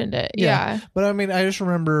something. mentioned it. Yeah. But I mean, I just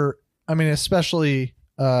remember, especially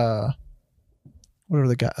whatever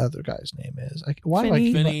the other guy's name is. Why do I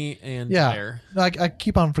keep Finney and Dyer. I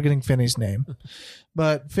keep on forgetting Finney's name.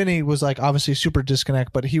 But Finney was like obviously super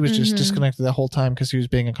disconnect, but he was just disconnected the whole time because he was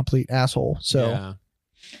being a complete asshole. So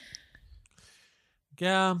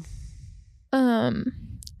yeah.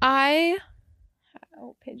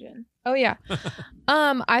 Pigeon. Oh yeah.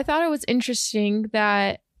 I thought it was interesting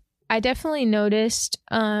that I definitely noticed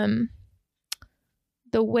the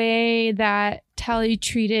way that Tally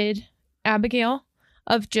treated Abigail,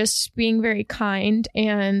 of just being very kind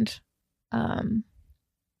and I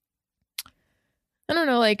don't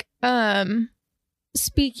know, like not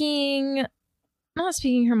speaking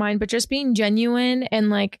her mind, but just being genuine and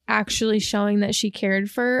like actually showing that she cared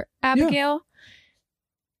for Abigail.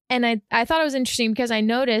 And I thought it was interesting because I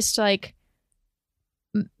noticed like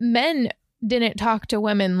men didn't talk to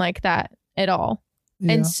women like that at all.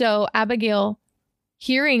 Yeah. And so Abigail,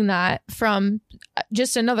 hearing that from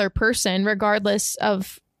just another person, regardless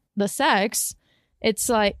of the sex, it's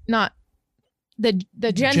like not the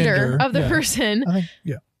gender of the person. I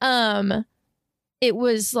think, it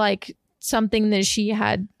was like something that she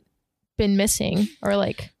had been missing or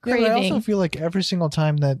like craving. But I also feel like every single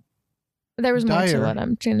time that there was more to what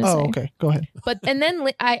I'm trying to say. Oh, okay. Go ahead. But and then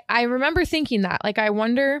I remember thinking that, like, I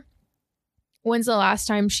wonder when's the last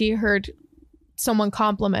time she heard someone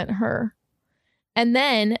compliment her. And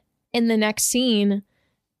then in the next scene,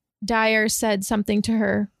 Dyer said something to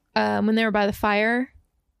her when they were by the fire.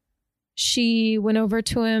 She went over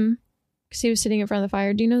to him because he was sitting in front of the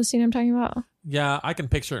fire. Do you know the scene I'm talking about? Yeah, I can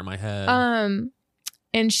picture it in my head.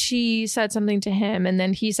 And she said something to him, and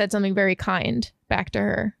then he said something very kind back to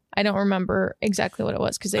her. I don't remember exactly what it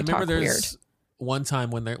was because they talk weird. One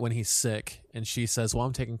time when he's sick and she says, well,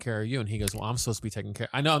 I'm taking care of you. And he goes, well, I'm supposed to be taking care.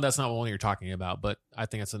 I know that's not what you're talking about, but I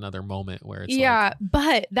think it's another moment where it's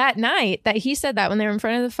but that night that he said that when they were in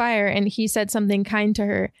front of the fire and he said something kind to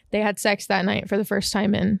her, they had sex that night for the first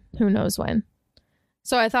time in who knows when.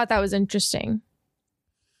 So I thought that was interesting.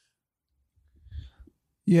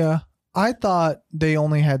 Yeah. I thought they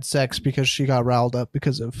only had sex because she got riled up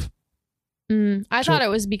because of... I thought it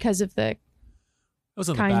was because of the was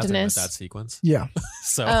in kindness. The bathroom with that sequence. Yeah.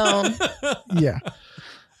 So. Yeah.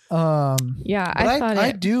 Yeah, but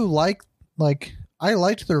I do like I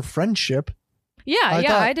liked their friendship. Yeah,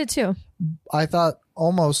 I did too. I thought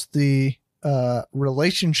almost the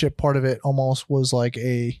relationship part of it almost was like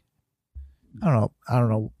I don't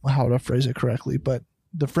know how to phrase it correctly, but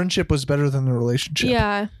the friendship was better than the relationship.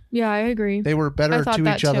 Yeah, I agree. They were better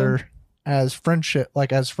to each other as friendship,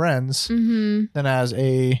 like as friends, Mm-hmm. than as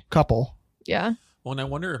a couple. Yeah. Well, and I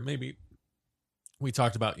wonder if maybe we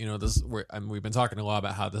talked about, this. We've been talking a lot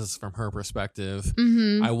about how this is from her perspective.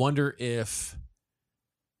 Mm-hmm. I wonder if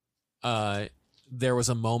there was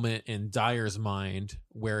a moment in Dyer's mind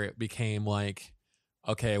where it became like,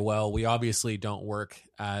 okay, well, we obviously don't work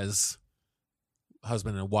as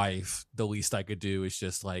husband and wife. The least I could do is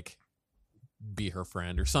just like be her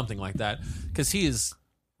friend or something like that, because he is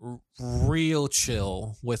real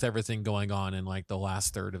chill with everything going on in like the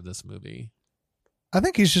last third of this movie. I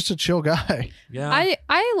think he's just a chill guy. Yeah.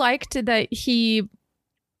 I liked that he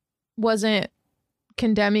wasn't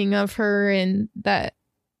condemning of her and that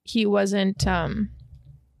he wasn't I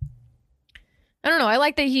don't know. I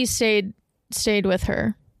like that he stayed with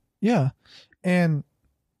her. Yeah. And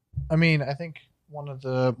I mean, I think one of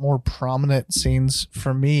the more prominent scenes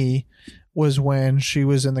for me was when she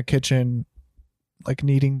was in the kitchen, like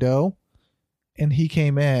kneading dough, and he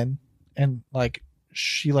came in and like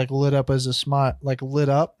she like lit up as a smile, like lit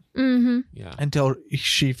up Mm-hmm. Yeah. until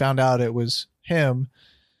she found out it was him.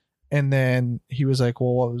 And then he was like,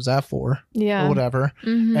 well, what was that for? Yeah. Or whatever.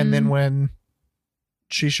 Mm-hmm. And then when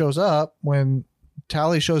she shows up, when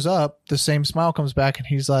Tally shows up, the same smile comes back and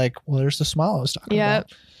he's like, well, there's the smile I was talking Yep.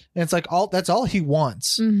 about. And it's like that's all he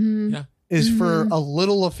wants Mm-hmm. Yeah. is for Mhm. a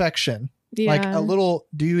little affection. Yeah. Like a little,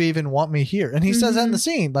 do you even want me here? And he says that in the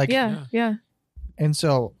scene. Like, yeah. Yeah. and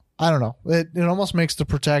so I don't know. It almost makes the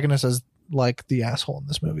protagonist as like the asshole in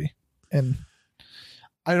this movie. And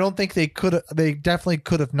I don't think they definitely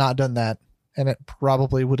could have not done that. And it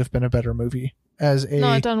probably would have been a better movie as a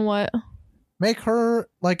Not done what? make her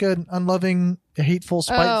like an unloving, hateful,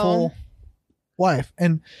 spiteful wife.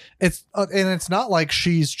 And it's not like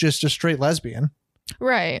she's just a straight lesbian,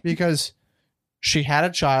 Right. because she had a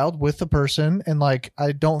child with the person. And like,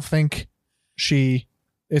 I don't think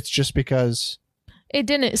it's just because It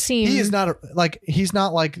didn't seem. he is not he's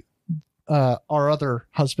not like our other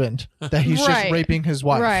husband that he's just Right. raping his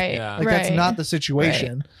wife. Right. Yeah. Like right. that's not the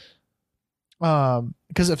situation.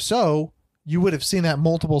 Because if so, you would have seen that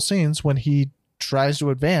multiple scenes when he tries to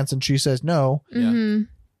advance and she says no. Mm-hmm.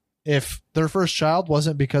 If their first child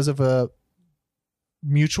wasn't because of a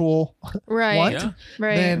mutual Right. want, Yeah.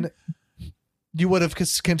 Right. then you would have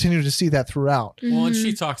continued to see that throughout. Well, and Mhm.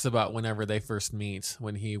 she talks about whenever they first meet,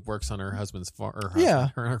 when he works on her husband's farm, Yeah.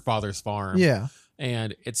 her father's farm. Yeah.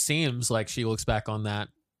 And it seems like she looks back on that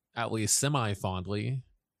at least semi fondly.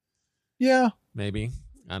 Yeah. Maybe.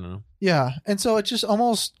 I don't know. Yeah. And so it just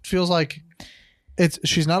almost feels like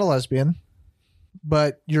she's not a lesbian,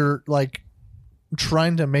 but you're like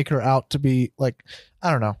trying to make her out to be like,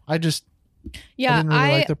 I don't know. I Yeah, didn't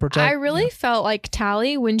really like the I really felt like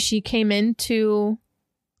Tally, when she came into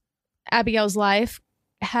Abigail's life,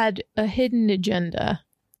 had a hidden agenda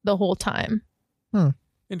the whole time.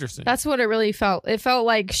 Interesting. That's what it really felt. It felt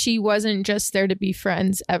like she wasn't just there to be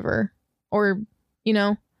friends ever, or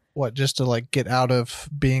what, just to like get out of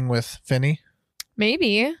being with Finney?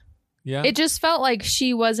 maybe yeah. it just felt like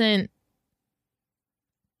she wasn't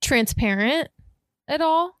transparent at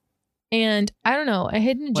all. And I don't know, a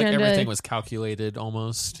hidden like agenda. everything was calculated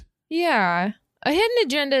almost. Yeah. A hidden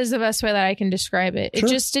agenda is the best way that I can describe it. Sure.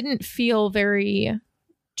 It just didn't feel very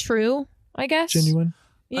true, I guess. Genuine?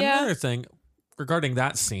 Yeah. Another thing regarding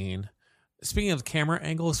that scene, speaking of camera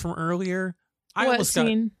angles from earlier, I What almost got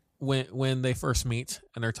scene? when they first meet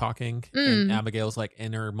and they're talking Mm. and Abigail's like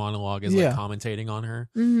in her monologue is Yeah. like commentating on her.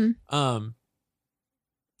 Mm-hmm.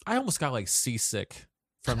 I almost got like seasick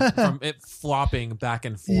from it flopping back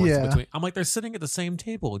and forth Yeah. between. I'm like, they're sitting at the same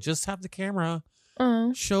table. Just have the camera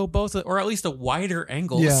Oh. show both, or at least a wider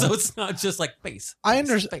angle, Yeah. so it's not just like face. I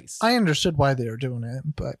face. I understood why they were doing it,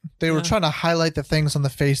 but they were Yeah. trying to highlight the things on the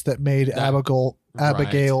face that made That-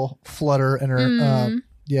 Abigail flutter in her. Mm.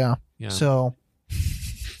 Yeah. Yeah. So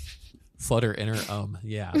Flutter inner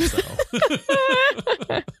yeah. So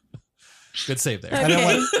good save there. I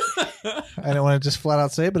don't want to just flat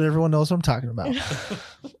out say it, but everyone knows what I'm talking about.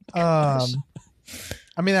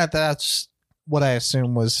 I mean that's what I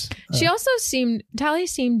assume was. She also Tally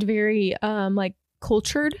seemed very like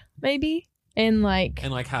cultured, maybe, and like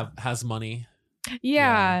and like has money.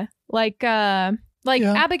 yeah, like Yeah.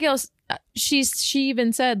 Abigail's. She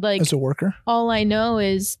even said like, as a worker. all I know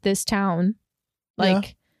is this town,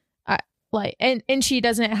 like and she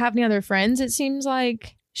doesn't have any other friends. It seems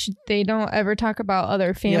like they don't ever talk about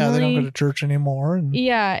other family. Yeah, they don't go to church anymore. And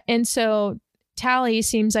Yeah, and so Tally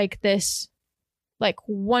seems like this like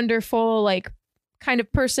wonderful like kind of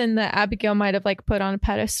person that Abigail might have like put on a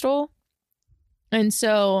pedestal. And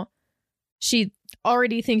so she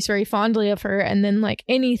already thinks very fondly of her, and then like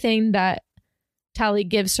anything that Tally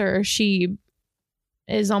gives her, she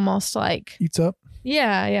is almost like, Eats up.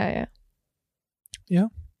 yeah.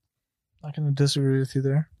 Not going to disagree with you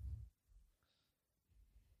there.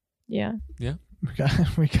 Yeah.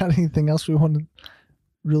 We got anything else we want to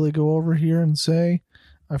really go over here and say?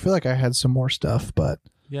 I feel like I had some more stuff, but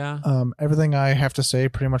Yeah. everything I have to say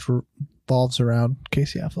pretty much revolves around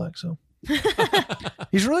Casey Affleck. So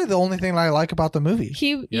he's really the only thing that I like about the movie.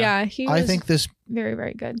 He was I think this. very,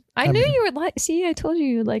 very good. I knew you would like. See, I told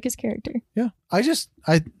you would like his character. Yeah,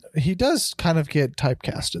 he does kind of get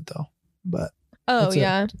typecasted though, but Oh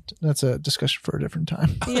that's a discussion for a different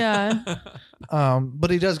time. yeah.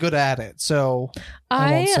 But he does good at it. So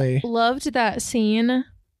I won't say loved that scene.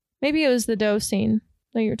 Maybe it was the dough scene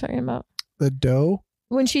that you were talking about. the dough.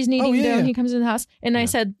 When she's kneading dough and he comes in the house. And I Yeah.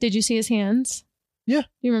 said, did you see his hands? Yeah.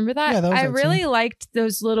 You remember that? Yeah, that was I that really scene. liked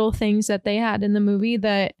those little things that they had in the movie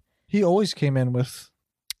He always came in with.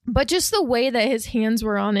 but just the way that his hands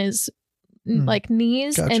were on his like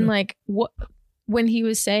knees Gotcha. and like what when he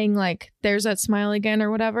was saying like there's that smile again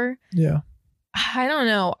or whatever. Yeah. I don't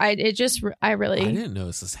know. I really I didn't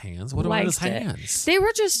notice his hands. What about his liked it. hands? They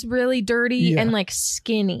were just really dirty Yeah. and like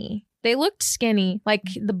skinny. They looked skinny. Like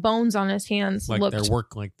the bones on his hands Like looked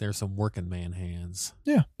there's some working man hands.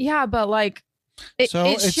 yeah, but like it So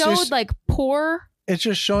it's showed just- like poor. It's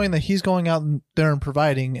just showing that he's going out there and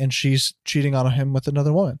providing, and she's cheating on him with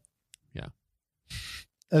another woman. Yeah.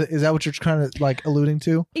 Is that what you're kind of like alluding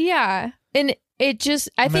to? Yeah, and it just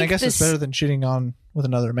I mean, I think guess this. it's better than cheating on with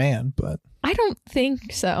another man, but I don't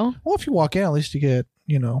think so. well, if you walk in, at least you get,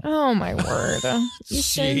 Oh my word! You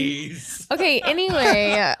said- Jeez. Okay,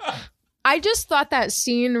 anyway, I just thought that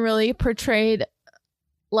scene really portrayed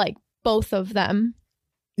like both of them.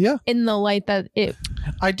 Yeah. In the light that it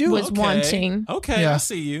I do. was wanting. Okay, Yeah. I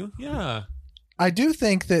see you. Yeah. I do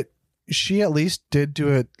think that she at least did do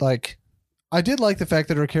it. Like, I did like the fact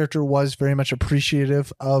that her character was very much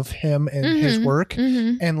appreciative of him and his Mhm. work,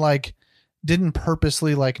 Mm-hmm. and like didn't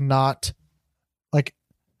purposely like not like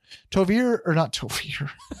Tovir or not Tovir.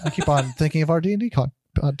 I keep on thinking of our D&D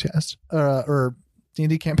podcast or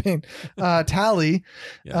D&D campaign. Tally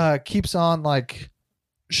Yeah. keeps on like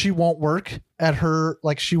she won't work at her,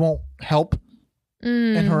 like she won't help in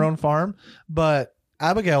Mm. her own farm, but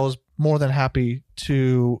Abigail is more than happy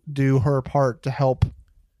to do her part to help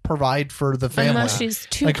provide for the family. Unless she's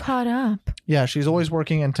too Like- caught up. Yeah, she's always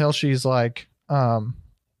working until she's like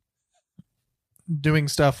doing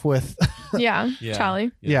stuff with Yeah, Yeah.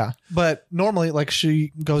 Charlie. yeah. But normally like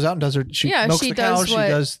she goes out and does Yeah, milks she the cows, does she what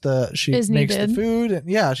does she is makes needed. the food, and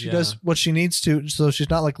yeah, she Yeah. does what she needs to, so she's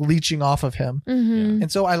not like leeching off of him. Mm-hmm.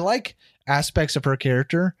 And so I like aspects of her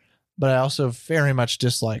character, but I also very much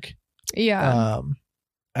dislike Yeah.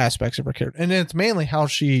 aspects of her character, and it's mainly how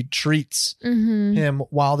she treats Mm-hmm. him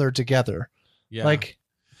while they're together. Yeah. Like,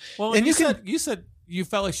 well, and and you you said you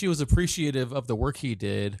felt like she was appreciative of the work he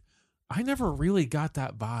did. I never really got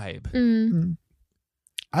that vibe. Mm.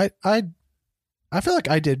 I feel like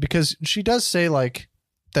I did, because she does say like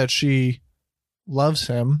that she loves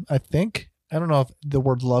him. I think, I don't know if the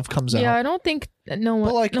word love comes Yeah, out, I don't think no one.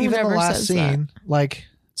 but like no one even the ever last says scene, like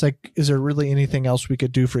it's like, is there really anything else we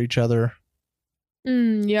could do for each other?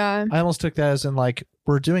 that. Yeah. I almost took that as in like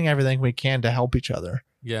we're doing everything we can to help each other.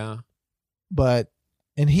 Yeah.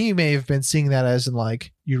 And he may have been seeing that as in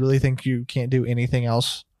like, you really think you can't do anything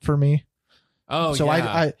else for me? Oh, So yeah.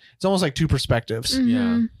 I it's almost like two perspectives.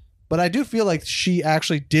 Mhm. But I do feel like she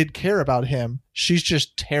actually did care about him. She's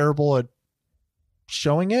just terrible at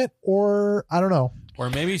showing it, or I don't know. Or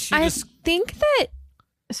maybe she I just. think that.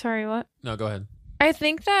 Sorry, what? No, go ahead. I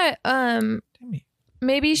think that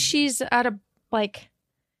maybe she's at a like.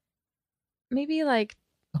 Maybe like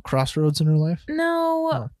A crossroads in her life. no.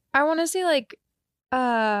 Oh. I want to say like,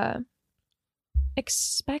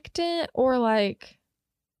 expectant or like.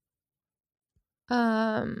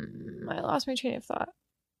 I lost my train of thought.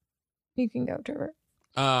 You can go, Trevor.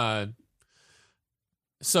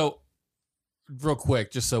 So, real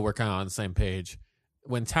quick, just so we're kind of on the same page,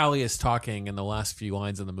 when Tally is talking in the last few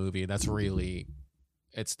lines of the movie, that's really,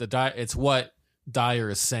 it's what Dyer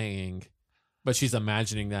is saying, but she's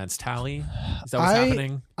imagining that it's Tally. Is that what's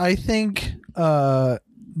happening? I think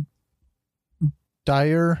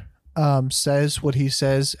Dyer says what he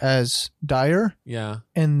says as Dyer, Yeah.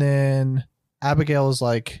 and then Abigail is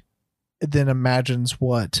like, then imagines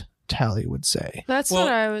what Tally would say. That's Well,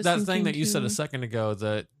 what I was. that thing thinking that you said too. a second ago,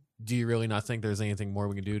 that do you really not think there's anything more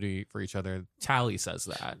we can do for each other? Tally says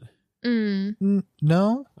that.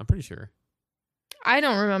 No, I'm pretty sure. I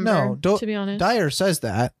don't remember. No, don't- to be honest. Dyer says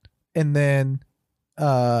that, and then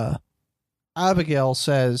Abigail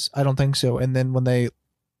says, I don't think so. And then when they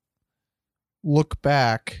look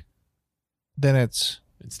back, then it's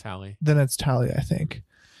Tally. Tally, I think.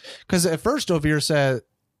 Because at first Dyer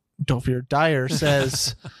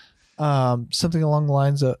says something along the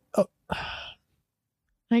lines of,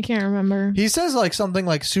 I can't remember. he says like something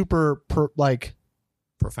like super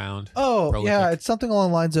Profound. prolific. Yeah, it's something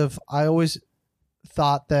along the lines of, I always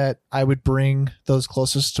thought that I would bring those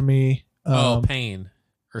closest to me. Pain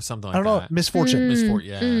or something like I don't know, that. misfortune. Misfortune,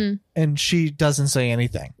 yeah. And she doesn't say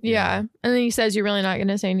anything. Yeah. And then he says, you're really not going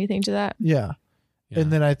to say anything to that. Yeah. Yeah.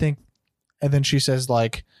 And then she says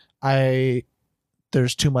like,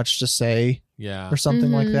 there's too much to say Yeah. or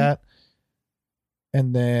something like Mhm. that.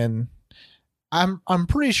 And then I'm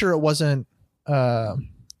pretty sure it wasn't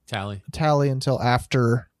Tally. Tally until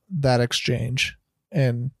after that exchange.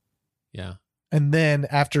 And Yeah. then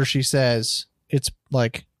after she says it's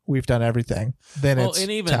like, we've done everything, then Well, it's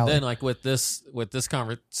and even Tally. then, like with this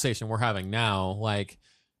conversation we're having now, like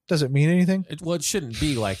Does it mean anything? it shouldn't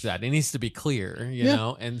be like that. It needs to be clear, you Yeah.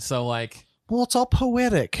 know? And so like Well, it's all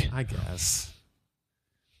poetic. I guess.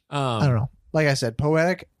 I don't know. Like I said,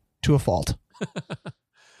 poetic to a fault.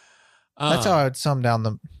 That's how I would sum down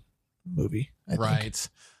the movie. I think. Right.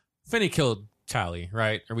 Finney killed Tally,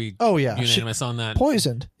 right? Are we Oh yeah, she unanimous on that?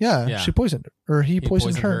 poisoned. Yeah, Yeah. she poisoned her, or he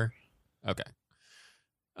poisoned her. Okay.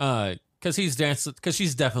 Because he's dancing. Because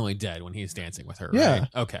she's definitely dead when he's dancing with her. Yeah. Right?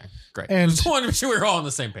 Okay. Great. And- Just wanted to make sure we were all on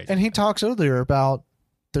the same page. And he talks earlier about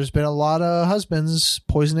there's been a lot of husbands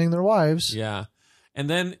poisoning their wives. Yeah. And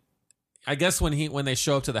then I guess when they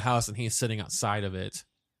show up to the house and he's sitting outside of it,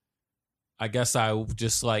 I guess I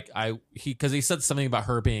just like because he said something about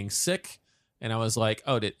her being sick, and I was like,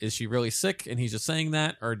 oh, is she really sick? And he's just saying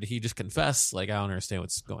that, or did he just confess? Like, I don't understand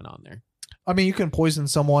what's going on there. I mean, you can poison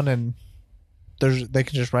someone and they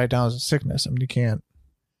can just write it down as a sickness. I mean, you can't.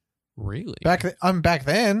 Really? Back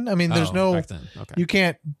then. I mean, there's Oh, no. back then. Okay. You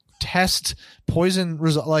can't test poison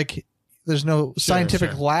result. Like, there's no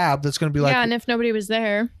scientific sure. lab that's going to be like, yeah, and if nobody was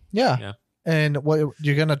there. yeah. Yeah. And what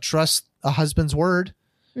you're going to trust a husband's word.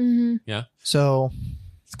 Mm-hmm. So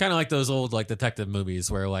It's kind of like those old like detective movies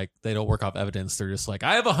where like they don't work off evidence. They're just like,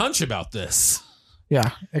 I have a hunch about this.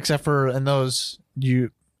 yeah, except for in those,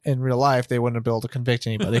 in real life, they wouldn't be able to convict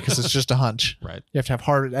anybody because it's just a hunch. Right. You have to have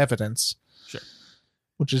hard evidence. Sure.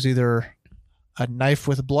 Which is either a knife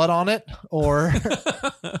with blood on it or,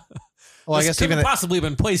 well, I This guess couldn't even, possibly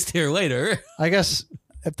been placed here later. I guess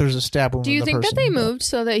if there's a stab wound. Do you in the think that person, they but- moved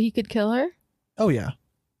so that he could kill her? Oh, yeah.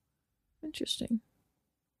 Interesting.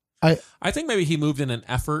 I think maybe he moved in an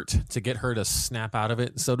effort to get her to snap out of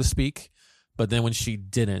it, so to speak. But then when she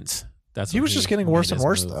didn't, that's He when was just getting made worse and his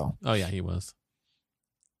worse, move. though. Oh yeah, he was.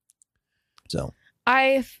 So,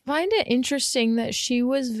 I find it interesting that she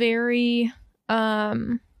was very or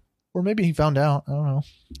maybe he found out. I don't know.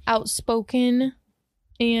 outspoken,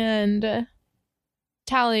 and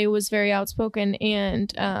Tally was very outspoken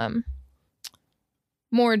and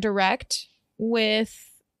more direct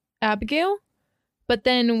with Abigail. But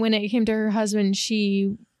then when it came to her husband,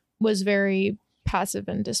 she was very passive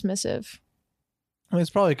and dismissive. I mean, it's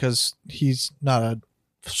probably because he's not a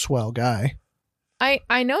swell guy.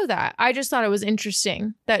 I know that. I just thought it was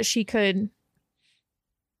interesting that she could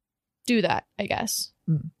do that, I guess.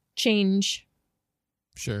 Mm. Change.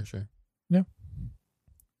 Sure. Yeah.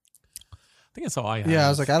 I think that's all I have. Yeah, I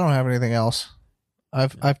was like, I don't have anything else.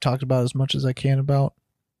 I've talked about as much as I can about.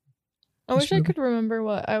 I This wish I movie? could remember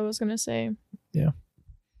what I was going to say. I'm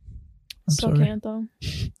Still sorry. can't, though.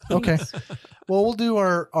 Okay. Well, we'll do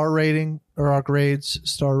our rating or our grades,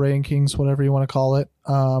 star rating kings, whatever you want to call it.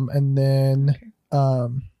 And then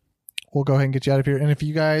we'll go ahead and get you out of here. And if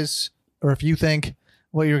you guys, or if you think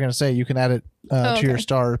what you're going to say, you can add it to your okay.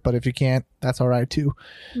 star. But if you can't, that's all right too.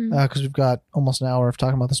 Mm. Because we've got almost an hour of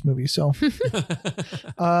talking about this movie. So,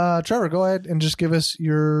 Trevor, go ahead and just give us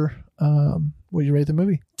your what you rate the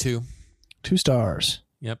movie. 2. 2 stars.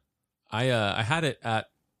 Yep. I had it at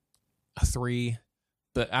a 3,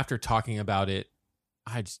 but after talking about it,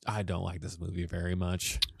 I don't like this movie very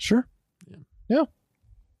much. Sure.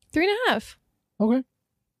 3.5. Okay.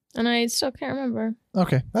 And I still can't remember.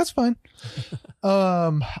 Okay, that's fine.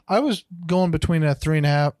 I was going between a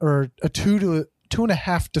 3.5 or a 2 to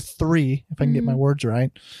 2.5 to 3, if I can get my words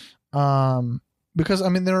right. Because I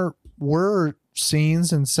mean there were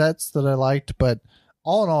scenes and sets that I liked, but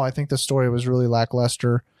all in all, I think the story was really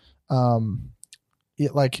lackluster.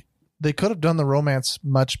 They could have done the romance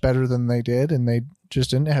much better than they did, and they just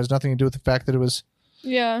didn't. It has nothing to do with the fact that it was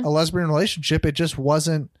Yeah. a lesbian relationship. It just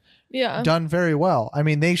wasn't Yeah. done very well. I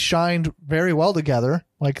mean, they shined very well together.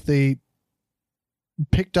 Like they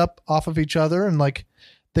picked up off of each other and like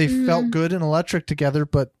they Mhm. felt good and electric together.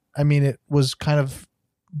 But I mean, it was kind of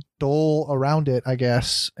dull around it, I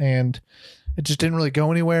guess, and it just didn't really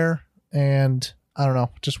go anywhere. And I don't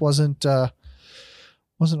know, just wasn't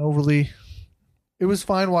overly. It was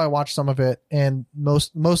fine while I watched some of it, and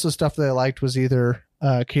most of the stuff that I liked was either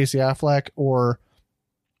Casey Affleck or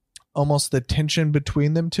almost the tension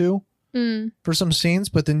between them two for some scenes.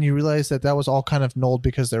 But then you realize that was all kind of nulled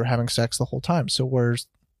because they were having sex the whole time. So where's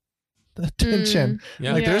the tension?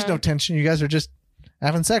 Yeah. Like there's no tension. You guys are just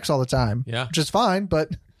having sex all the time, which is fine. But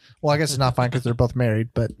well, I guess it's not fine because they're both married.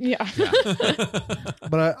 But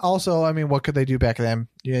but also, I mean, what could they do back then?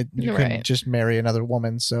 You couldn't just marry another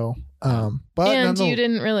woman. So, but and you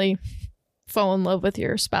didn't really fall in love with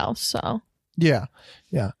your spouse. So yeah.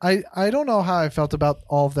 I don't know how I felt about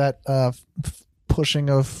all of that pushing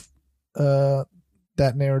of that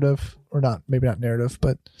narrative, or not, maybe not narrative,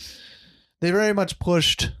 but they very much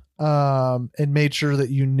pushed and made sure that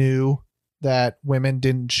you knew that women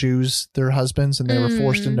didn't choose their husbands and they were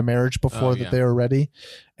forced into marriage before that they were ready.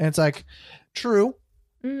 And it's like, true.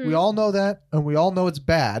 We all know that, and we all know it's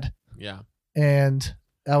bad. Yeah. And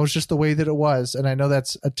that was just the way that it was. And I know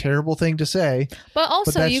that's a terrible thing to say. But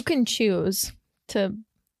also you can choose to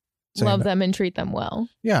love them and treat them well.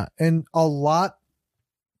 Yeah. And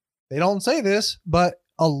they don't say this, but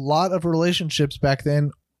a lot of relationships back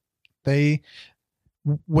then,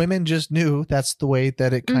 women just knew that's the way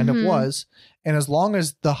that it kind of was. And as long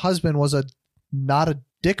as the husband was not a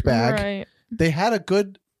dickbag, they had a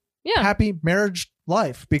good, happy marriage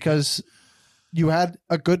life, because you had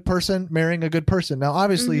a good person marrying a good person. Now,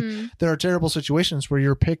 obviously, there are terrible situations where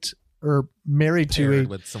you're picked or married to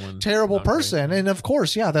a terrible person. And of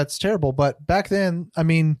course, that's terrible. But back then, I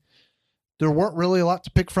mean, there weren't really a lot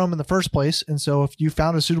to pick from in the first place. And so if you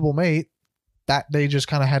found a suitable mate, that they just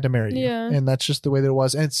kind of had to marry you. And that's just the way that it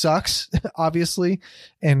was. And it sucks, obviously.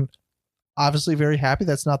 And obviously very happy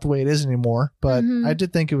that's not the way it is anymore. But I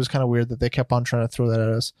did think it was kind of weird that they kept on trying to throw that at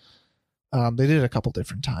us. They did it a couple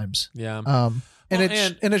different times. Yeah. And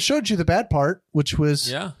it showed you the bad part, which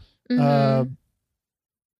was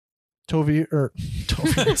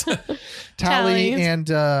Tally and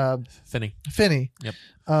Finney. Yep.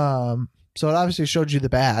 So it obviously showed you the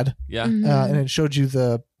bad. Yeah. And it showed you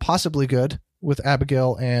the possibly good with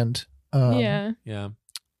Abigail and Dyer.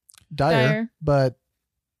 But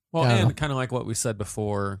and kind of like what we said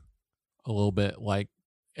before a little bit, like,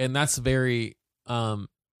 and that's very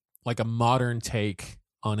like a modern take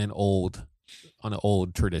on an old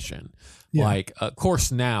tradition. Like, of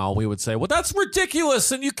course, now we would say, well, that's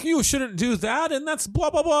ridiculous and you shouldn't do that, and that's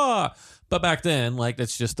blah blah blah. But back then, like,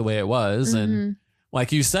 that's just the way it was. And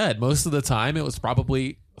like you said, most of the time it was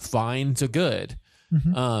probably fine to good.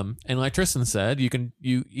 And like Tristan said,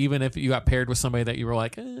 you even if you got paired with somebody that you were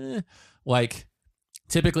like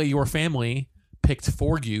typically your family picked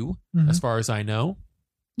for you, as far as I know.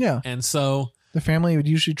 Yeah. And so the family would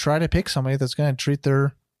usually try to pick somebody that's going to treat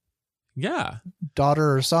their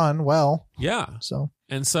daughter or son well. Yeah. So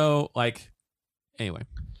like, anyway.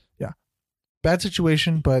 Yeah. Bad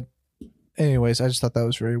situation, but anyways, I just thought that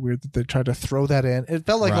was very weird that they tried to throw that in. It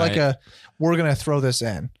felt like we're going to throw this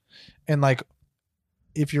in. And like,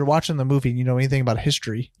 if you're watching the movie and you know anything about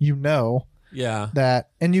history, you know that,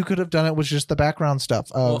 and you could have done it with just the background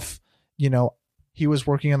stuff of, he was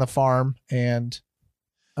working on the farm and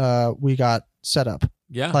we got set up.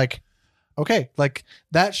 Yeah. Like, okay, like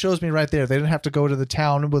that shows me right there. They didn't have to go to the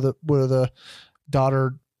town where the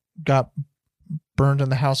daughter got burned in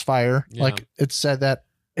the house fire. Yeah. Like, it said that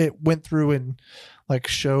it went through and like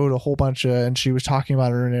showed a whole bunch of, and she was talking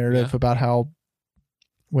about her narrative about how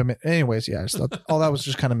women. Anyways, I just thought all that was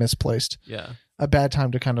just kind of misplaced. Yeah. A bad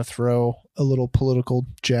time to kind of throw a little political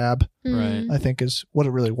jab. Right. I think is what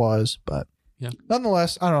it really was. But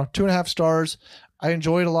nonetheless, I don't know, 2.5 stars. I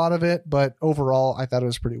enjoyed a lot of it, but overall I thought it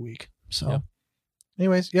was pretty weak. So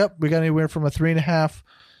anyways, we got anywhere from a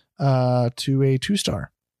 3.5 to a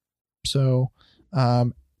 2-star. So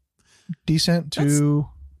decent to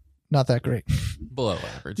not that great. Below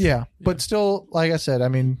average. Yeah. But still, like I said, I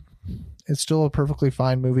mean, it's still a perfectly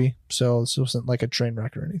fine movie. So this wasn't like a train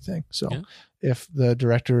wreck or anything. So if the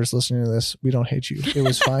director is listening to this, we don't hate you. It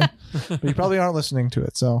was fine. But you probably aren't listening to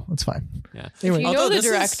it, so it's fine. Yeah. Anyway, you know the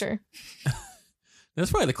director.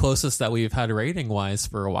 That's probably the closest that we've had rating wise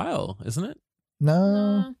for a while, isn't it?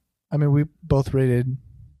 No. I mean, we both rated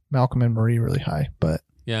Malcolm and Marie really high, but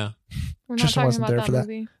yeah. We're not Tristan talking wasn't about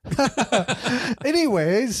there that for movie.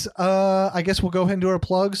 Anyways, I guess we'll go ahead and do our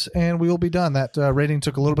plugs and we will be done. That rating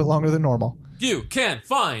took a little bit longer than normal. You can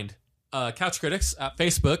find Couch Critics at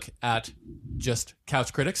Facebook at just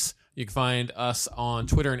Couch Critics. You can find us on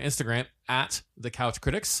Twitter and Instagram at The Couch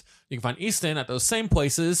Critics. You can find Easton at those same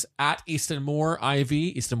places at Easton Moore IV,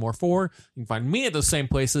 Easton Moore 4. You can find me at those same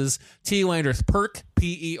places, T Landers Perk,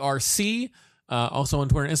 PERC, also on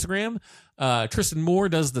Twitter and Instagram. Tristan Moore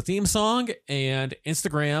does the theme song, and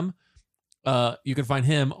Instagram, you can find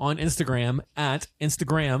him on Instagram at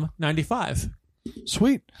Instagram95.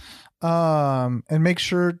 Sweet. And make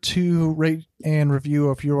sure to rate and review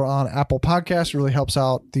if you're on Apple Podcasts. It really helps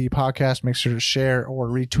out the podcast. Make sure to share or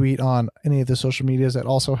retweet on any of the social medias. That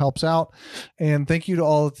also helps out. And thank you to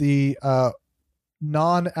all of the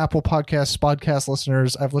non-Apple podcast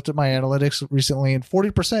listeners. I've looked at my analytics recently, and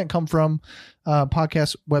 40% come from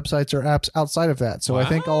podcast websites or apps outside of that. So I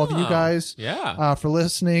thank all of you guys for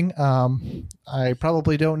listening. I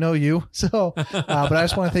probably don't know you, so but I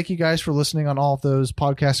just want to thank you guys for listening on all of those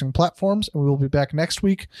podcasting platforms, and we will be back next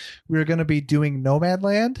week. We're going to be doing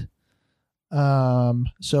Nomadland.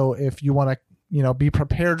 So if you want to be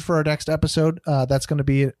prepared for our next episode, that's going to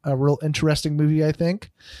be a real interesting movie, I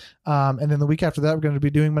think. And then the week after that, we're going to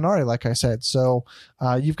be doing Minari, like I said. So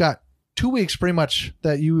you've got 2 weeks pretty much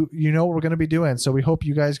that you know what we're going to be doing. So we hope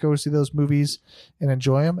you guys go see those movies and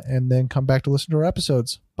enjoy them, and then come back to listen to our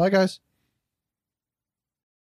episodes. Bye, guys.